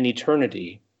life and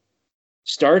eternity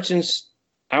starts in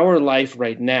our life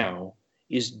right now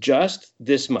is just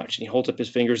this much. And he holds up his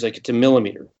fingers like it's a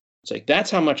millimeter. It's like,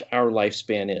 that's how much our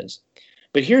lifespan is.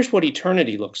 But here's what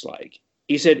eternity looks like.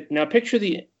 He said, now picture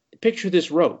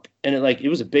this rope. And it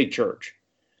was a big church.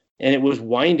 And it was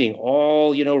winding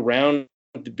all, around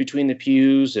between the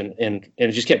pews, and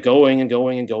it just kept going and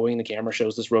going and going. The camera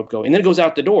shows this rope going, and then it goes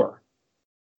out the door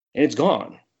and it's gone.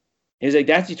 And he's like,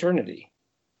 that's eternity.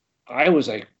 I was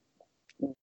like,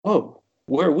 whoa,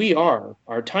 where we are,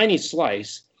 our tiny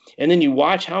slice. And then you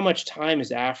watch how much time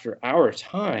is after our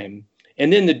time.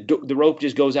 And then the rope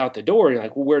just goes out the door. You're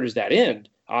like, well, where does that end?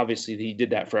 obviously he did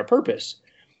that for a purpose.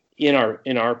 In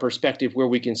our perspective, where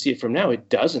we can see it from now, it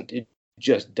doesn't. It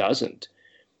just doesn't.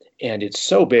 And it's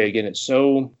so big and it's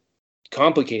so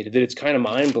complicated that it's kind of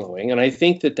mind-blowing. And I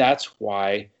think that that's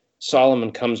why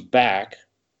Solomon comes back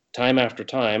time after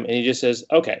time, and he just says,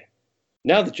 okay,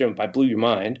 now that I blew your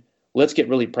mind, let's get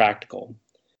really practical.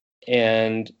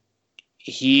 And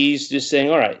he's just saying,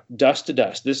 all right, dust to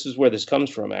dust. This is where this comes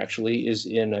from, actually, is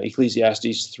in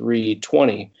Ecclesiastes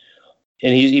 3:20.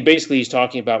 And he's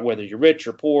talking about whether you're rich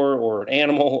or poor or an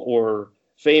animal or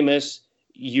famous,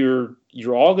 you're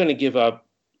all going to give up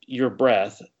your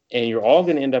breath, and you're all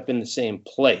going to end up in the same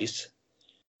place.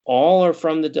 All are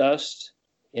from the dust,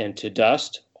 and to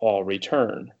dust all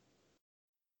return.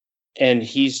 And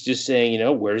he's just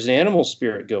saying, where does the animal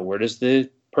spirit go? Where does the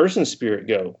person's spirit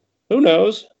go? Who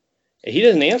knows? He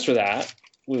doesn't answer that.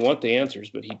 We want the answers,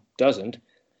 but he doesn't.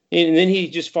 And then he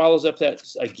just follows up that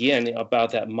again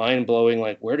about that mind-blowing,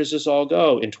 like, where does this all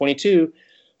go? In 22,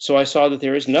 so I saw that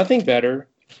there is nothing better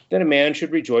than a man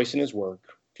should rejoice in his work,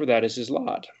 for that is his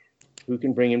lot. Who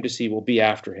can bring him to see will be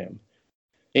after him.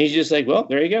 And he's just like, well,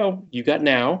 there you go. You got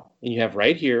now, and you have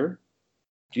right here.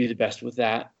 Do the best with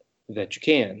that you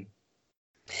can.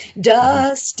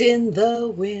 Dust in the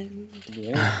wind.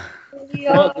 Yeah. We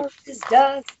are is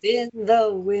dust in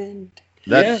the wind.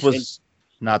 That was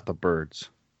not the Byrds.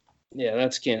 Yeah,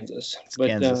 that's Kansas.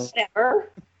 Kansas.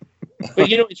 Never.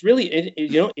 But it's really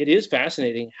it is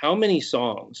fascinating. How many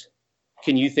songs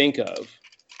can you think of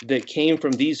that came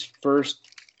from these first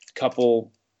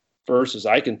couple verses?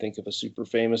 I can think of a super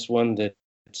famous one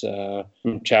that's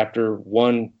from chapter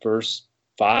 1, verse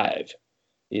 5.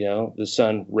 The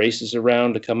sun races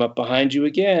around to come up behind you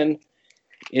again.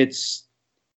 It's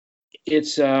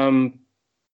these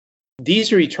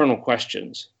are eternal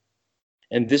questions.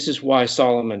 And this is why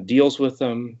Solomon deals with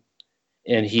them,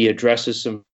 and he addresses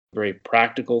some very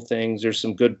practical things. There's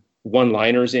some good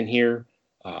one-liners in here.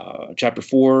 Chapter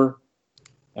 4,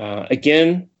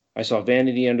 again, I saw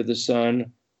vanity under the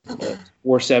sun.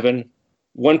 4:7,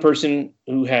 one person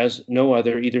who has no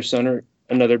other, either son or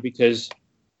another, because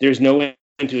there's no end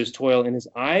to his toil, and his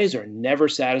eyes are never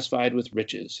satisfied with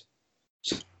riches.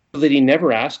 So that he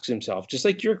never asks himself, just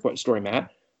like your story,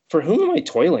 Matt, for whom am I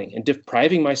toiling and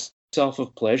depriving myself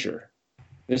of pleasure?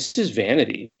 This is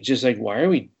vanity. It's just like, why are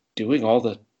we doing all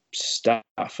the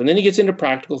stuff? And then he gets into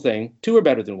practical thing. 2 are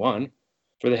better than 1,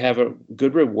 for they have a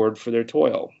good reward for their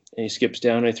toil. And he skips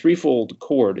down, a threefold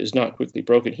cord is not quickly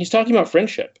broken. He's talking about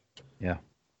friendship. Yeah.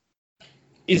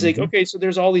 He's like, okay, so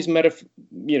there's all these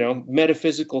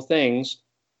metaphysical things,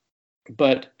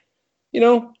 but,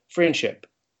 friendship,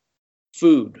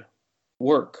 food,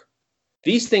 work,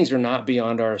 these things are not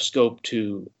beyond our scope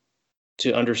to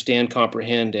understand,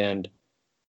 comprehend, and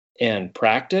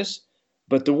practice.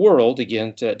 But the world,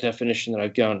 again, that definition that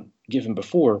I've given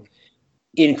before,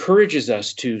 encourages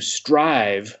us to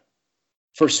strive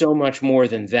for so much more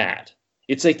than that.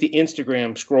 It's like the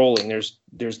Instagram scrolling.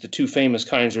 There's the 2 famous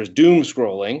kinds. There's doom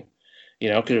scrolling,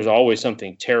 because there's always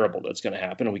something terrible that's going to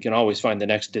happen, and we can always find the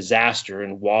next disaster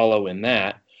and wallow in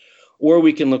that. Or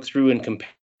we can look through in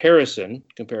comparison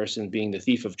being the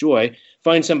thief of joy,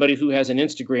 find somebody who has an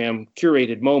Instagram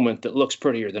curated moment that looks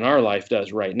prettier than our life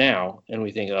does right now, and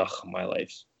we think, ugh, my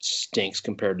life stinks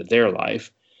compared to their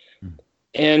life.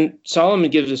 And Solomon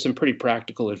gives us some pretty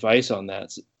practical advice on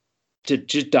that, to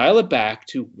just dial it back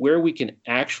to where we can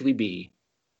actually be.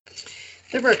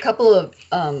 There were a couple of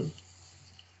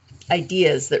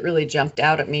ideas that really jumped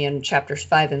out at me in chapters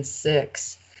 5 and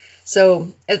 6.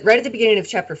 So right at the beginning of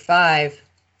chapter 5,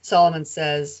 Solomon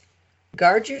says,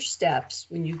 guard your steps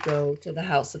when you go to the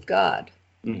house of God.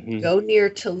 Mm-hmm. Go near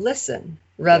to listen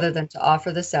rather than to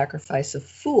offer the sacrifice of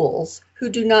fools who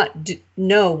do not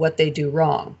know what they do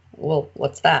wrong. Well,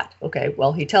 what's that? Okay,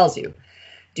 well, he tells you.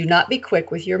 Do not be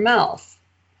quick with your mouth.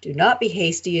 Do not be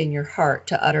hasty in your heart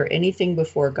to utter anything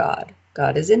before God.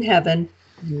 God is in heaven.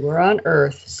 You are on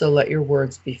earth, so let your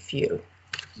words be few.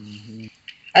 Mm-hmm.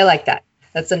 I like that.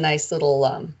 That's a nice little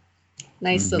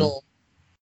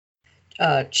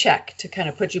check to kind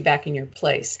of put you back in your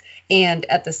place. And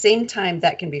at the same time,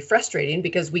 that can be frustrating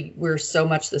because we're so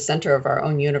much the center of our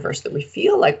own universe that we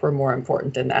feel like we're more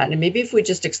important than that. And maybe if we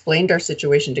just explained our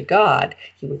situation to God,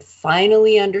 he would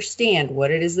finally understand what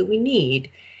it is that we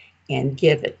need and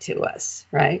give it to us,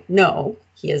 right? No,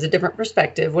 he has a different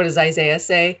perspective. What does Isaiah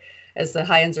say? As the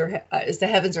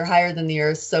heavens are higher than the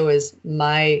earth, so is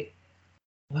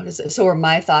so are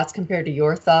my thoughts compared to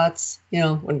your thoughts,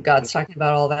 when God's talking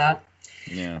about all that.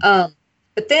 Yeah.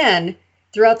 But then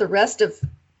throughout the rest of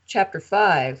chapter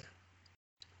 5,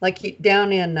 like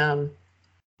down in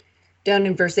down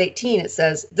in verse 18, it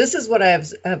says, "This is what I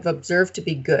have observed to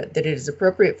be good, that it is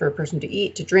appropriate for a person to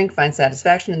eat, to drink, find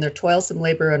satisfaction in their toilsome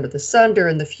labor under the sun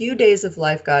during the few days of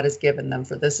life God has given them,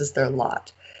 for this is their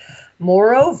lot.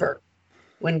 Moreover,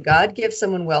 when God gives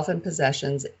someone wealth and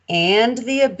possessions and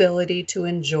the ability to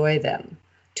enjoy them,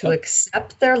 to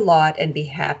accept their lot and be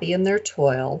happy in their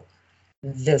toil,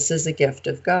 this is a gift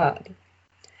of God.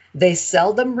 They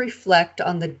seldom reflect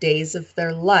on the days of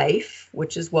their life,"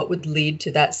 which is what would lead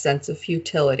to that sense of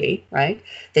futility, right?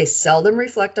 "They seldom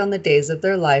reflect on the days of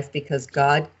their life because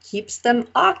God keeps them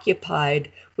occupied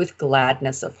with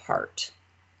gladness of heart."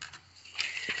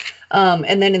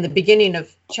 And then in the beginning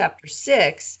of chapter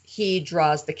 6, he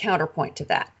draws the counterpoint to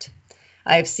that.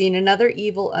 "I have seen another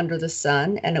evil under the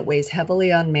sun, and it weighs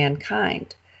heavily on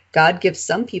mankind. God gives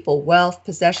some people wealth,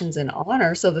 possessions, and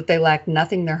honor so that they lack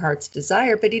nothing their hearts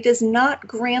desire, but he does not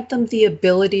grant them the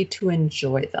ability to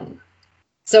enjoy them."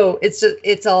 So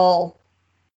it's all.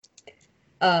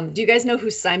 Do you guys know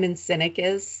who Simon Sinek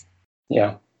is?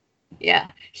 Yeah. Yeah.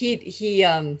 He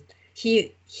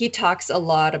talks a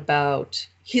lot about.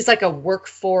 He's like a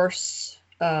workforce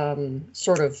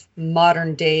sort of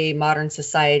modern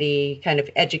society kind of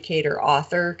educator,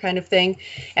 author kind of thing.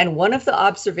 And one of the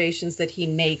observations that he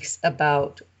makes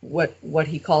about what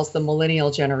he calls the millennial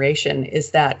generation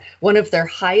is that one of their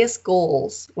highest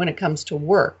goals when it comes to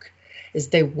work is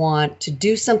they want to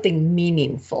do something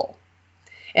meaningful.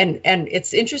 And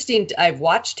it's interesting. I've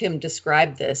watched him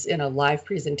describe this in a live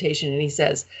presentation, and he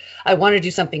says, "I want to do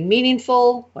something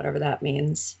meaningful," whatever that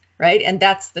means. Right. And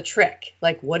that's the trick.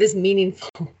 Like, what does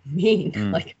meaningful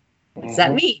mean? Like, what does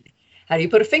that mean? How do you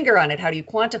put a finger on it? How do you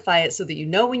quantify it so that you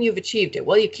know when you've achieved it?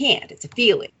 Well, you can't. It's a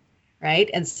feeling. Right.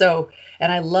 And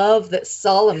I love that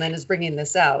Solomon is bringing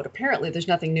this out. Apparently, there's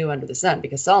nothing new under the sun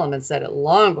because Solomon said it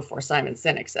long before Simon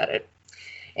Sinek said it.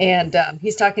 And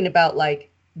he's talking about like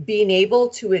being able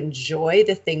to enjoy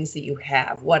the things that you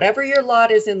have. Whatever your lot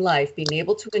is in life, being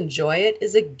able to enjoy it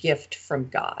is a gift from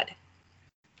God.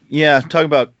 Yeah. Talking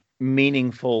about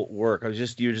meaningful work.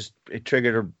 It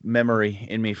triggered a memory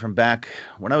in me from back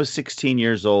when I was 16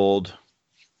 years old.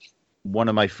 One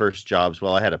of my first jobs,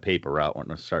 well, I had a paper route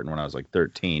when I was like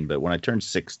 13, but when I turned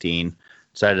 16,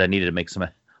 decided I needed to make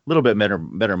a little bit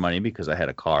better money because I had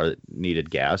a car that needed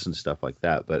gas and stuff like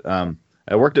that. But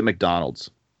I worked at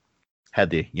McDonald's, had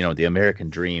the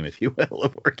American dream, if you will,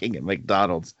 of working at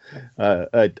McDonald's.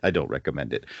 I don't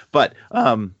recommend it, but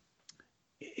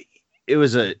it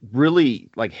was a really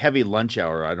like heavy lunch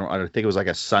hour. I don't think it was like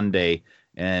a Sunday,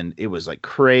 and it was like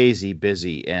crazy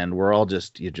busy, and we're all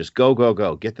you just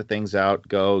go, get the things out,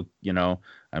 go,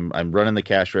 I'm running the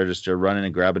cash register, running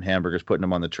and grabbing hamburgers, putting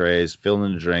them on the trays,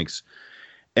 filling the drinks.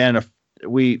 And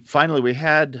we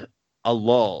had a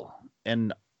lull,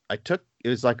 and it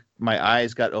was like my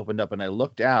eyes got opened up and I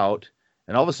looked out,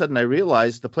 and all of a sudden I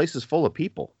realized the place is full of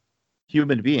people,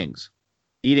 human beings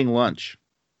eating lunch.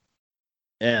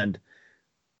 And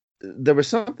there was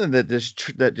something that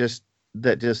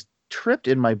just tripped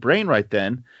in my brain right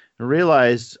then, and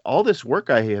realized all this work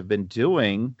I have been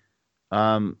doing,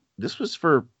 this was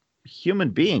for human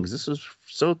beings. This was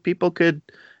so people could,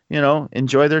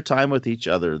 enjoy their time with each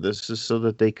other. This is so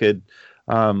that they could,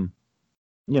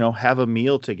 have a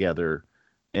meal together.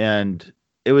 And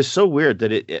it was so weird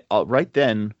that right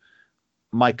then,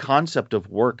 my concept of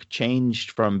work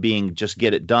changed from being just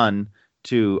get it done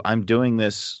to I'm doing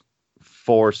this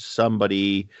for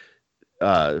somebody,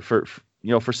 for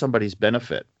somebody's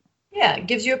benefit. Yeah, it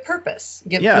gives you a purpose.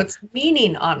 Puts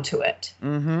meaning onto it.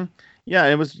 Mm-hmm. Yeah,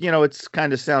 it was, it's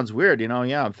kind of sounds weird,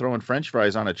 I'm throwing French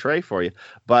fries on a tray for you.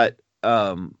 But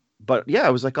yeah,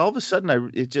 it was like all of a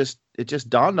sudden it just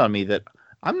dawned on me that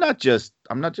I'm not just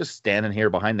standing here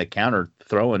behind the counter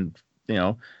throwing,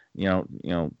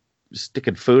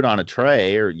 sticking food on a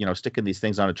tray or, sticking these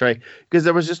things on a tray, because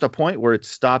there was just a point where it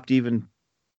stopped even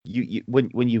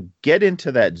when you get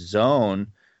into that zone,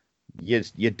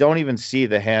 you don't even see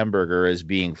the hamburger as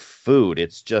being food.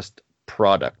 It's just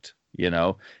product,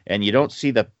 and you don't see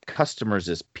the customers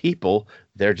as people.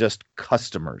 They're just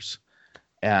customers.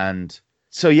 And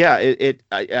so, yeah,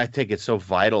 I think it's so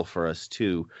vital for us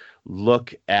to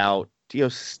look out,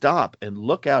 stop and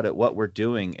look out at what we're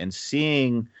doing and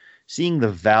seeing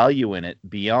the value in it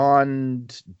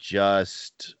beyond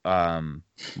just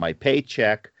my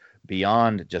paycheck,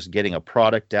 beyond just getting a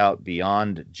product out,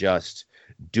 beyond just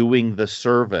doing the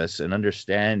service, and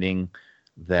understanding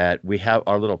that we have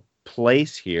our little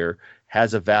place here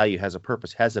has a value, has a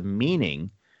purpose, has a meaning,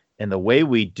 and the way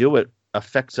we do it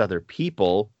affects other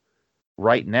people.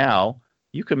 Right now,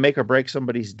 you can make or break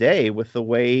somebody's day with the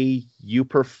way you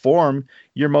perform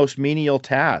your most menial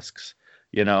tasks,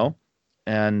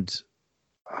 and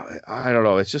I don't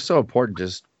know. It's just so important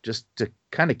just to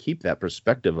kind of keep that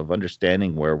perspective of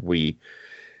understanding where we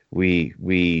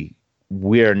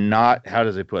are not. How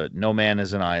does it put it? No man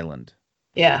is an island.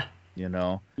 Yeah. You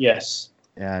know. Yes.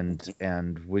 And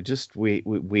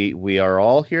we are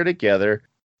all here together.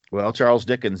 Well, Charles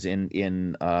Dickens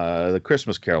in The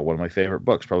Christmas Carol, one of my favorite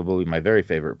books, probably my very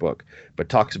favorite book, but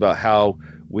talks about how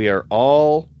we are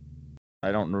all,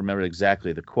 I don't remember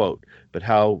exactly the quote, but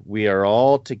how we are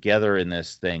all together in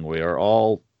this thing. We are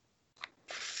all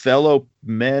fellow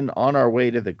men on our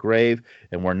way to the grave,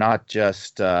 and we're not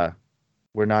just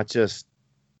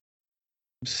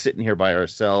sitting here by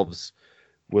ourselves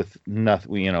with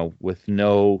nothing, with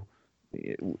no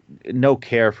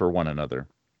care for one another.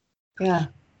 Yeah.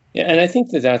 Yeah, and I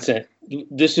think that's it.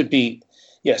 This would be,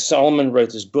 Solomon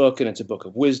wrote this book, and it's a book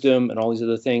of wisdom and all these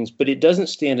other things, but it doesn't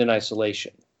stand in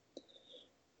isolation.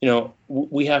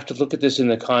 We have to look at this in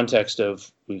the context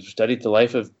of, we've studied the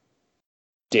life of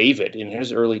David. In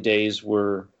his early days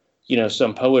were,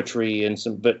 some poetry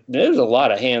but there's a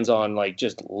lot of hands-on, like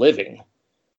just living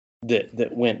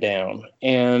that went down.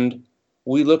 And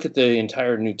we look at the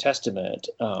entire New Testament,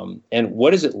 and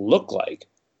what does it look like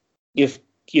if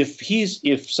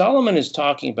Solomon is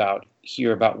talking about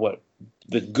here about what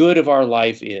the good of our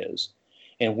life is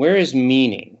and where is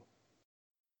meaning,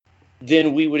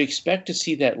 then we would expect to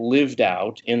see that lived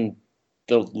out in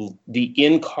the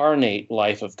incarnate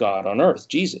life of God on earth,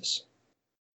 Jesus.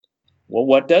 Well,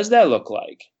 what does that look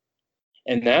like?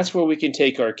 And that's where we can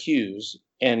take our cues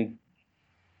and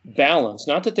balance.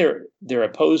 Not that they're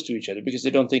opposed to each other, because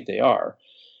they don't think they are,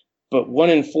 but one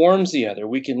informs the other.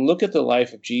 We can look at the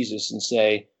life of Jesus and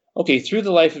say, okay, through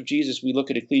the life of Jesus, we look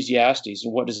at Ecclesiastes,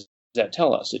 and what does that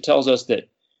tell us? It tells us that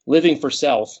living for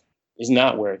self is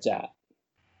not where it's at.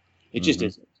 It just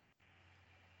isn't.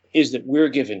 Is that we're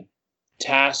given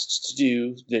tasks to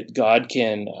do, that God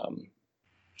can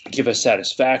give us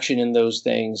satisfaction in those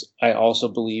things. I also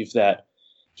believe that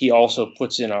he also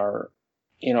puts in our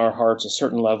hearts a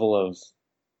certain level of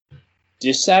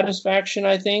dissatisfaction,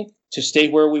 I think, to stay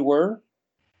where we were.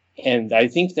 And I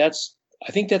think that's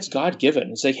God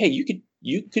given. It's like, hey,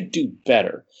 you could do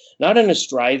better. Not in a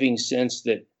striving sense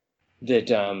that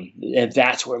and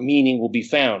that's where meaning will be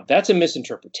found. That's a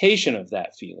misinterpretation of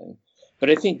that feeling. But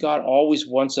I think God always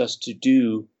wants us to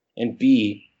do and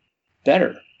be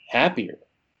better, happier,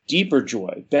 deeper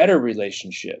joy, better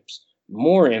relationships,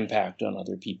 more impact on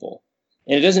other people.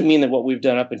 And it doesn't mean that what we've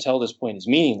done up until this point is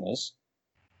meaningless.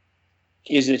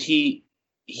 Is that he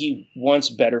wants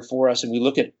better for us, and we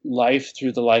look at life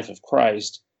through the life of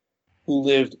Christ, who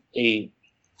lived a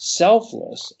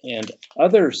selfless and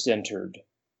other-centered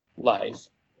life.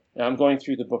 Now, I'm going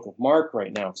through the book of Mark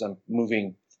right now because I'm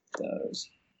moving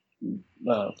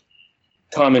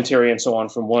commentary and so on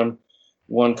from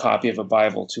one copy of a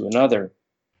Bible to another.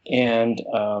 And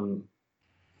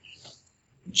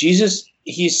Jesus,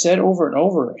 he said over and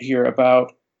over here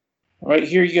about, all right,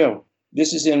 here you go.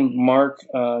 This is in Mark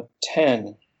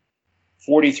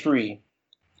 10:43.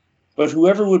 But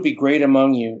whoever would be great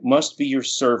among you must be your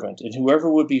servant, and whoever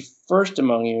would be first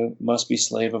among you must be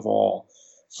slave of all.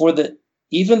 For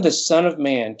even the Son of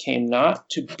Man came not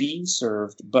to be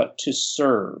served, but to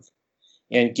serve,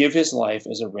 and give his life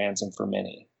as a ransom for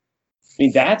many. I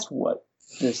mean, that's what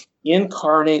this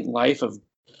incarnate life of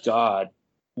God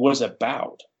was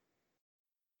about.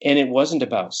 And it wasn't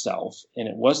about self, and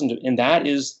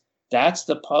that's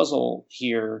the puzzle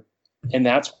here. And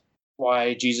that's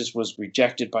why Jesus was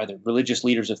rejected by the religious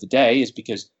leaders of the day, is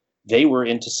because they were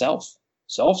into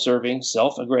self-serving,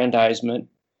 self-aggrandizement,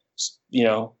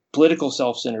 political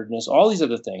self-centeredness, all these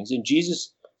other things. And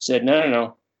Jesus said,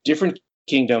 no, different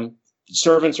kingdom.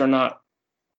 Servants are not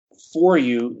for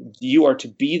you. You are to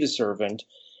be the servant.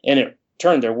 And it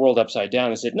turned their world upside down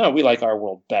and said, no, we like our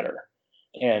world better,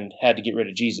 and had to get rid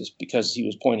of Jesus because he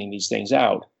was pointing these things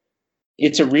out.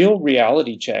 It's a real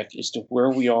reality check as to where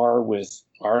we are with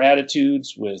our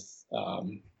attitudes, with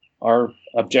our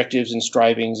objectives and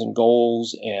strivings and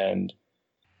goals. And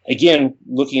again,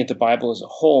 looking at the Bible as a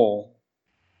whole,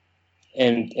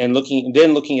 and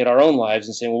looking at our own lives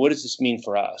and saying, well, what does this mean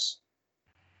for us?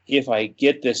 If I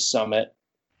get this summit,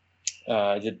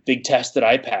 the big test that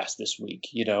I passed this week,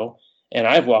 and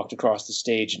I've walked across the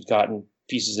stage and gotten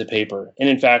pieces of paper. And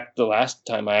in fact, the last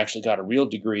time I actually got a real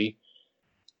degree,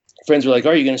 friends were like,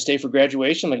 are you going to stay for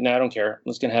graduation? I'm like, no, I don't care. I'm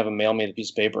just going to have them mail me the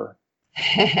piece of paper.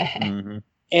 Mm-hmm.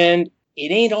 And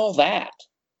it ain't all that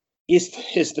is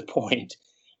the point.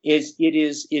 It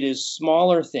is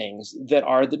smaller things that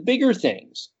are the bigger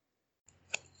things.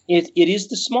 It is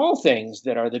the small things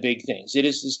that are the big things. It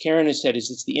is, as Karen has said,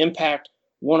 it's the impact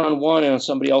one-on-one and on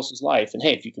somebody else's life. And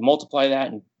hey, if you can multiply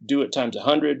that and do it times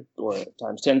 100 or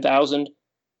times 10,000,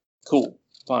 cool,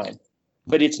 fine.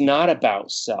 But it's not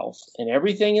about self. And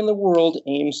everything in the world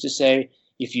aims to say,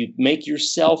 if you make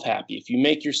yourself happy, if you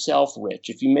make yourself rich,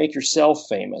 if you make yourself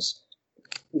famous,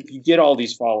 if you get all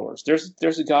these followers.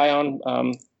 There's a guy on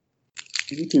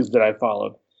YouTube that I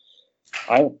followed.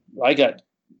 I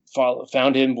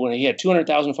found him when he had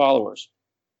 200,000 followers.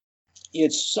 He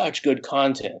had such good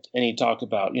content, and he talked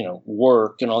about,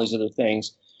 work and all these other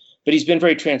things, but he's been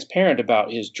very transparent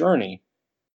about his journey,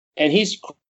 and he's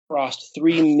crossed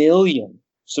 3 million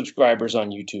subscribers on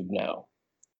YouTube now.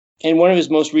 And one of his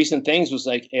most recent things was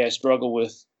like, hey, I struggle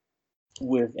with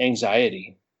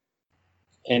anxiety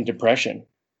and depression.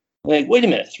 Like, wait a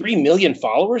minute, 3 million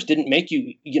followers didn't make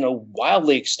you,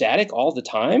 wildly ecstatic all the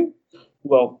time?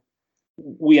 Well,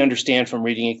 we understand from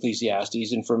reading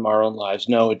Ecclesiastes and from our own lives,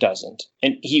 no, it doesn't.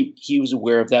 And he was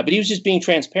aware of that, but he was just being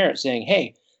transparent, saying,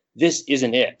 hey, this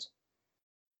isn't it.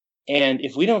 And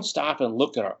if we don't stop and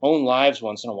look at our own lives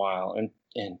once in a while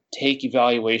and take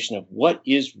evaluation of what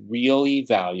is really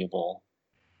valuable,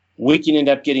 we can end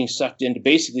up getting sucked into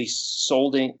basically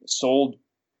sold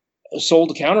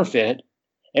a counterfeit.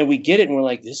 And we get it, and we're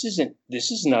like, this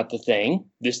is not the thing.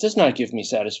 This does not give me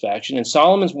satisfaction. And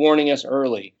Solomon's warning us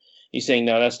early. He's saying,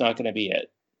 no, that's not going to be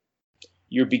it.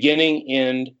 Your beginning,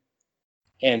 end,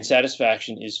 and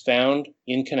satisfaction is found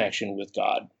in connection with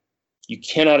God. You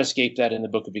cannot escape that in the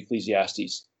book of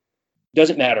Ecclesiastes.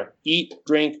 Doesn't matter. Eat,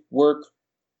 drink, work,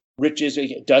 riches.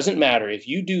 It doesn't matter. If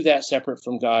you do that separate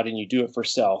from God and you do it for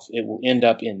self, it will end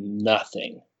up in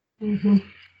nothing. Mm-hmm.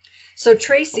 So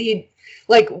Tracy,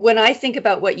 like when I think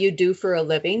about what you do for a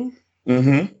living,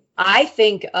 Mm-hmm. I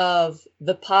think of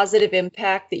the positive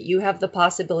impact that you have the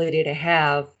possibility to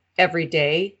have every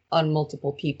day on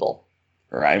multiple people.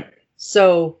 Right.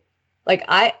 So like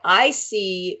I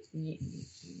see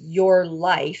your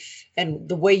life and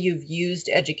the way you've used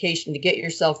education to get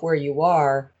yourself where you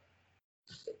are.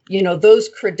 Those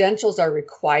credentials are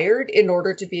required in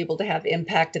order to be able to have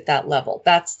impact at that level.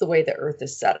 That's the way the earth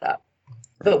is set up.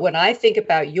 But when I think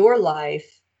about your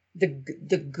life, the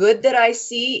good that I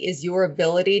see is your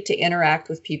ability to interact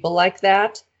with people like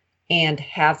that and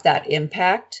have that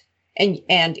impact.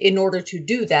 And in order to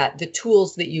do that, the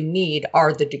tools that you need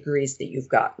are the degrees that you've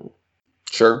gotten.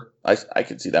 Sure. I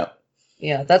can see that.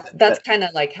 Yeah, that's kind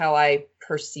of like how I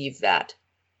perceive that.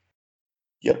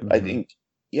 Yep. Mm-hmm.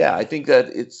 I think that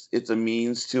it's a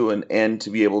means to an end to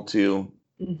be able to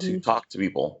talk to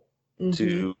people,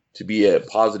 to be a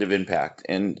positive impact.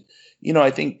 And,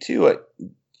 I think too,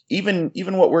 even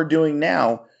what we're doing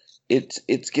now,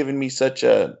 it's given me such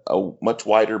a much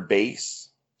wider base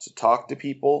to talk to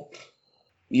people,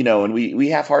 and we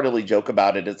half-heartedly joke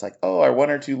about it. It's like, oh, our 1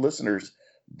 or 2 listeners.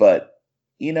 But,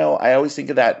 I always think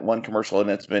of that one commercial, and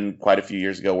it's been quite a few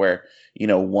years ago, where,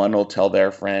 one will tell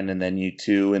their friend and then you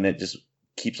two, and it just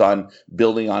keeps on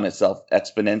building on itself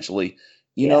exponentially.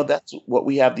 That's what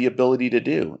we have the ability to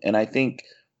do. And I think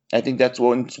that's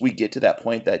once we get to that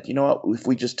point that, if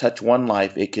we just touch one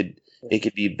life, it could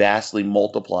be vastly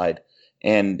multiplied.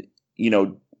 And,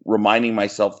 reminding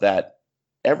myself that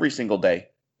every single day.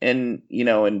 And,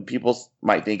 and people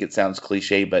might think it sounds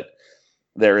cliche, but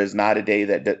there is not a day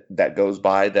that goes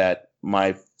by that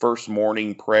my first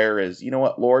morning prayer is,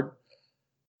 Lord,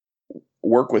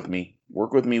 work with me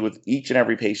with each and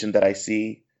every patient that I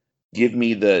see. Give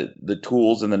me the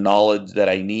tools and the knowledge that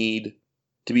I need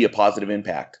to be a positive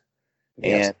impact.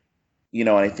 Yes. And,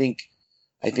 and I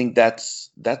think that's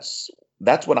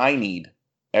what I need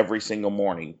every single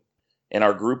morning. And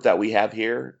our group that we have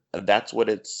here, that's what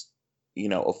it's,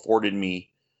 afforded me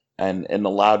and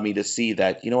allowed me to see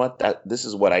that, that this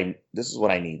is what I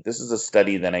need. This is a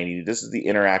study that I need. This is the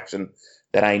interaction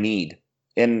that I need.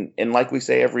 And like we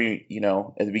say every,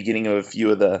 at the beginning of a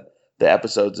few of the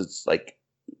episodes, it's like,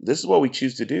 this is what we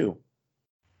choose to do.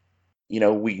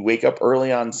 We wake up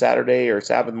early on Saturday or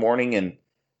Sabbath morning and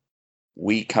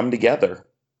we come together.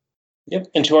 Yep.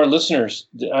 And to our listeners,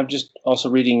 I'm just also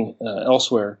reading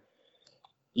elsewhere,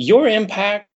 your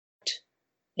impact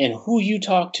and who you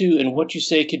talk to and what you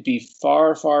say could be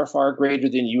far, far, far greater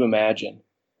than you imagine.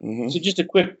 Mm-hmm. So just a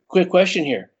quick question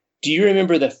here. Do you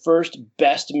remember the first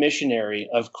best missionary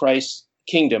of Christ's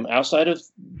kingdom outside of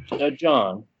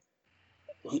John,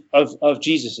 of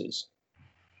Jesus's?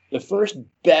 The first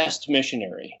best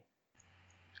missionary.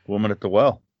 Woman at the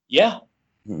well. Yeah.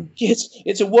 Mm-hmm.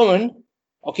 It's a woman.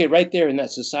 Okay, right there in that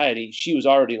society, she was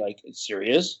already like,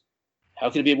 serious? How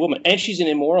could it be a woman? And she's an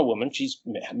immoral woman. She's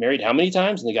married how many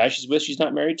times? And the guy she's with, she's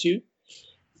not married to.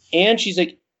 And she's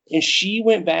like, and she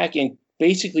went back and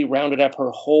basically rounded up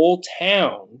her whole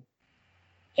town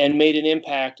and made an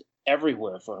impact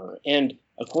everywhere for her. And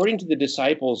according to the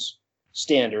disciples'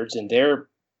 standards and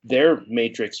their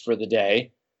matrix for the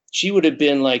day, she would have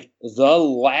been like the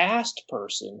last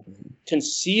person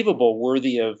conceivable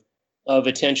worthy of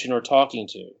attention or talking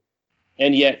to.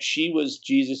 And yet she was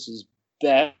Jesus's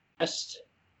best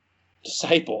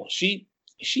disciple. She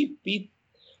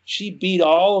beat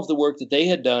all of the work that they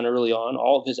had done early on,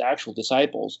 all of his actual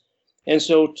disciples. And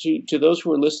so to those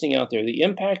who are listening out there, the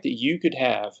impact that you could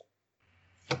have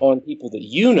on people that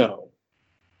you know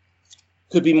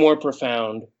could be more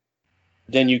profound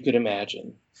than you could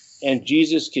imagine. And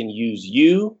Jesus can use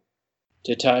you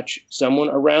to touch someone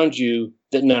around you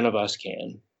that none of us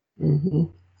can. Mm-hmm.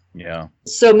 Yeah.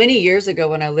 So many years ago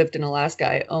when I lived in Alaska,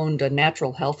 I owned a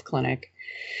natural health clinic,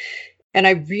 and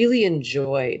I really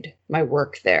enjoyed my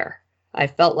work there. I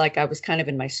felt like I was kind of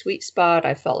in my sweet spot.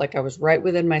 I felt like I was right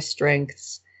within my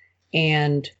strengths,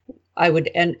 and I would,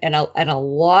 and a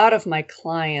lot of my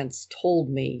clients told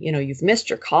me, you've missed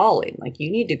your calling. Like, you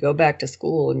need to go back to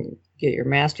school and get your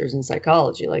master's in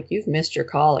psychology. Like, you've missed your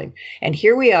calling. And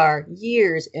here we are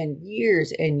years and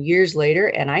years and years later,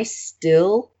 and I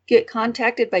still get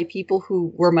contacted by people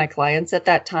who were my clients at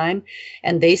that time,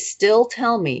 and they still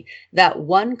tell me that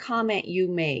one comment you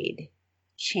made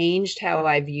changed how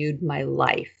I viewed my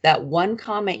life. That one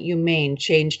comment you made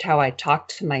changed how I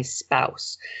talked to my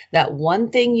spouse. That one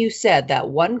thing you said, that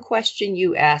one question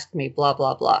you asked me, blah,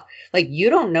 blah, blah. Like, you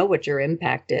don't know what your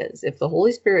impact is. If the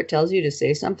Holy Spirit tells you to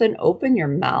say something, open your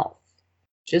mouth.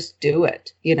 Just do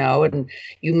it, and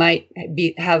you might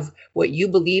have what you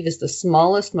believe is the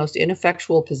smallest, most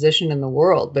ineffectual position in the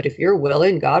world. But if you're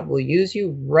willing, God will use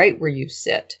you right where you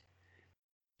sit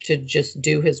to just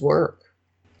do his work.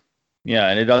 Yeah,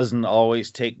 and it doesn't always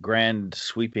take grand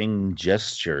sweeping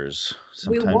gestures.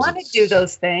 Sometimes we want to do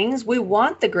those things. We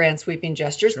want the grand sweeping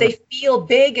gestures. Sure. They feel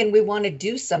big, and we want to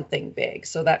do something big.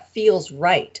 So that feels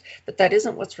right. But that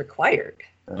isn't what's required.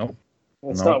 No.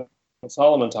 It's not what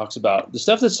Solomon talks about. The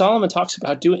stuff that Solomon talks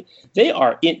about doing, they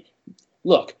are in.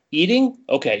 Look, eating,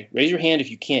 okay, raise your hand if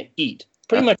you can't eat.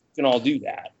 Pretty much you can all do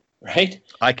that, right?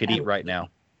 I could eat right now.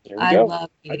 There we go. Love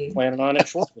eating. I'm planning on it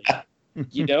shortly.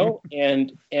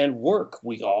 And work.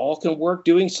 We all can work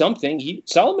doing something.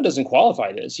 Solomon doesn't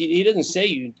qualify this. He doesn't say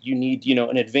you need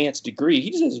an advanced degree.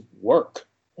 He says work,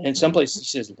 and in some places he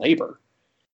says labor,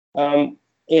 and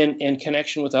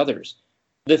connection with others.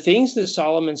 The things that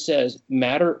Solomon says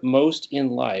matter most in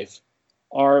life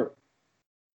are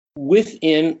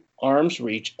within arm's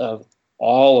reach of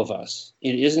all of us.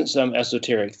 It isn't some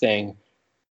esoteric thing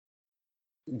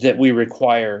that we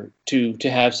require to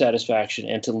have satisfaction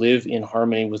and to live in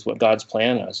harmony with what God's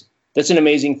plan is. That's an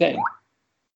amazing thing.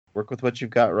 Work with what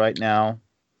you've got right now.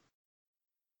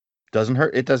 Doesn't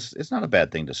hurt. It's not a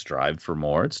bad thing to strive for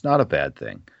more. It's not a bad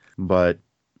thing. But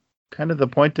kind of the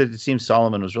point that it seems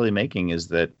Solomon was really making is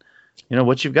that,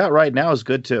 what you've got right now is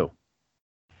good too.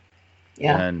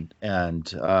 Yeah.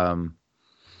 And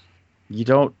you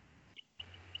don't,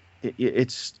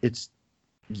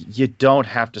 you don't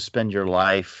have to spend your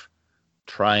life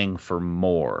trying for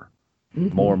more,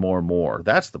 more.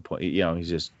 That's the point.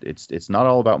 It's not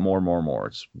all about more.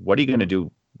 It's what are you going to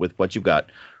do with what you've got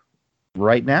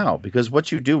right now? Because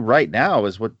what you do right now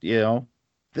is what,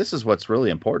 this is what's really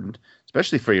important,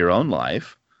 especially for your own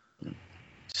life.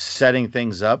 Setting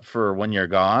things up for when you're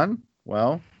gone,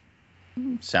 well,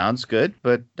 sounds good,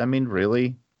 but I mean,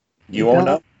 really, you won't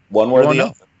know one way or the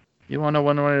other. You won't know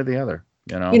one way or the other.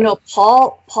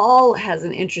 Paul has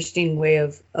an interesting way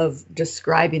of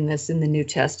describing this in the New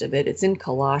Testament. It's in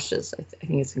Colossians. I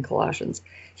think it's in Colossians.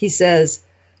 He says,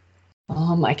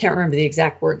 I can't remember the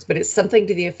exact words, but it's something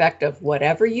to the effect of,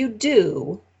 whatever you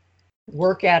do,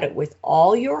 work at it with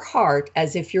all your heart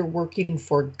as if you're working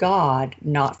for God,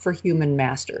 not for human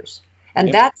masters. And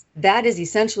Yep. that is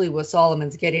essentially what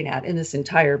Solomon's getting at in this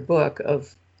entire book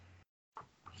of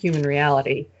Human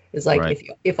Reality. Is like, right.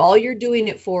 if all you're doing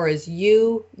it for is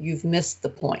you've missed the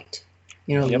point.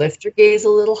 Yep. Lift your gaze a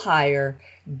little higher.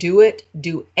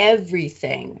 Do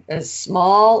everything, as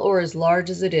small or as large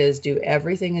as it is. Do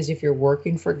everything as if you're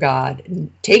working for God.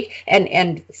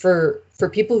 And for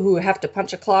people who have to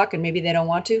punch a clock and maybe they don't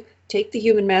want to, take the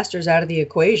human masters out of the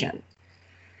equation.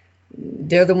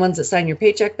 They're the ones that sign your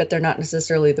paycheck, but they're not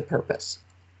necessarily the purpose.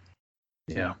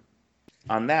 Yeah.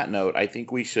 On that note, I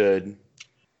think we should.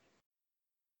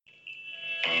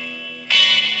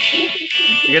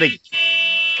 You're gonna.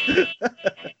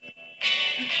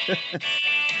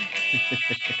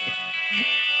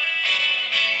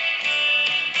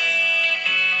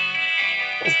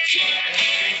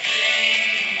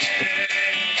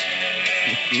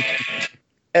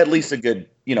 At least a good,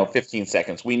 15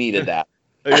 seconds. We needed that.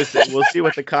 We'll see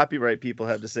what the copyright people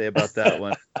have to say about that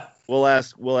one. We'll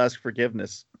ask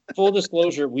forgiveness. Full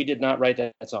disclosure, we did not write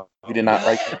that song. We did not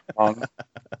write that song.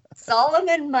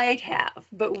 Solomon might have,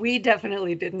 but we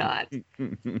definitely did not.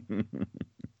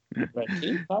 Right. Can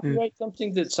you copyright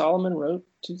something that Solomon wrote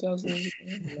 2008?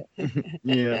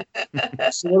 Yeah.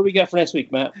 So what do we got for next week,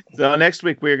 Matt? So next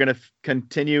week we're going to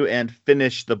continue and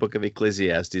finish the book of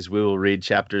Ecclesiastes. We will read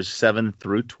chapters 7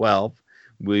 through 12.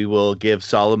 We will give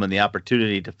Solomon the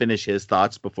opportunity to finish his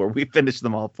thoughts before we finish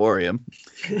them all for him.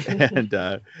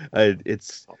 And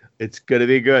it's going to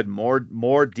be good.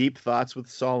 More deep thoughts with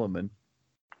Solomon.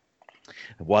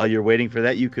 While you're waiting for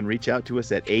that, you can reach out to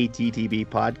us at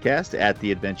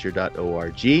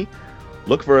attbpodcast@theadventure.org.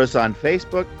 Look for us on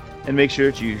Facebook and make sure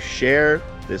that you share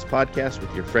this podcast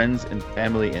with your friends and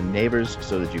family and neighbors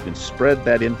so that you can spread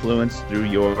that influence through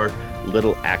your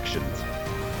little actions.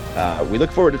 We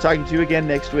look forward to talking to you again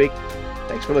next week.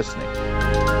 Thanks for listening.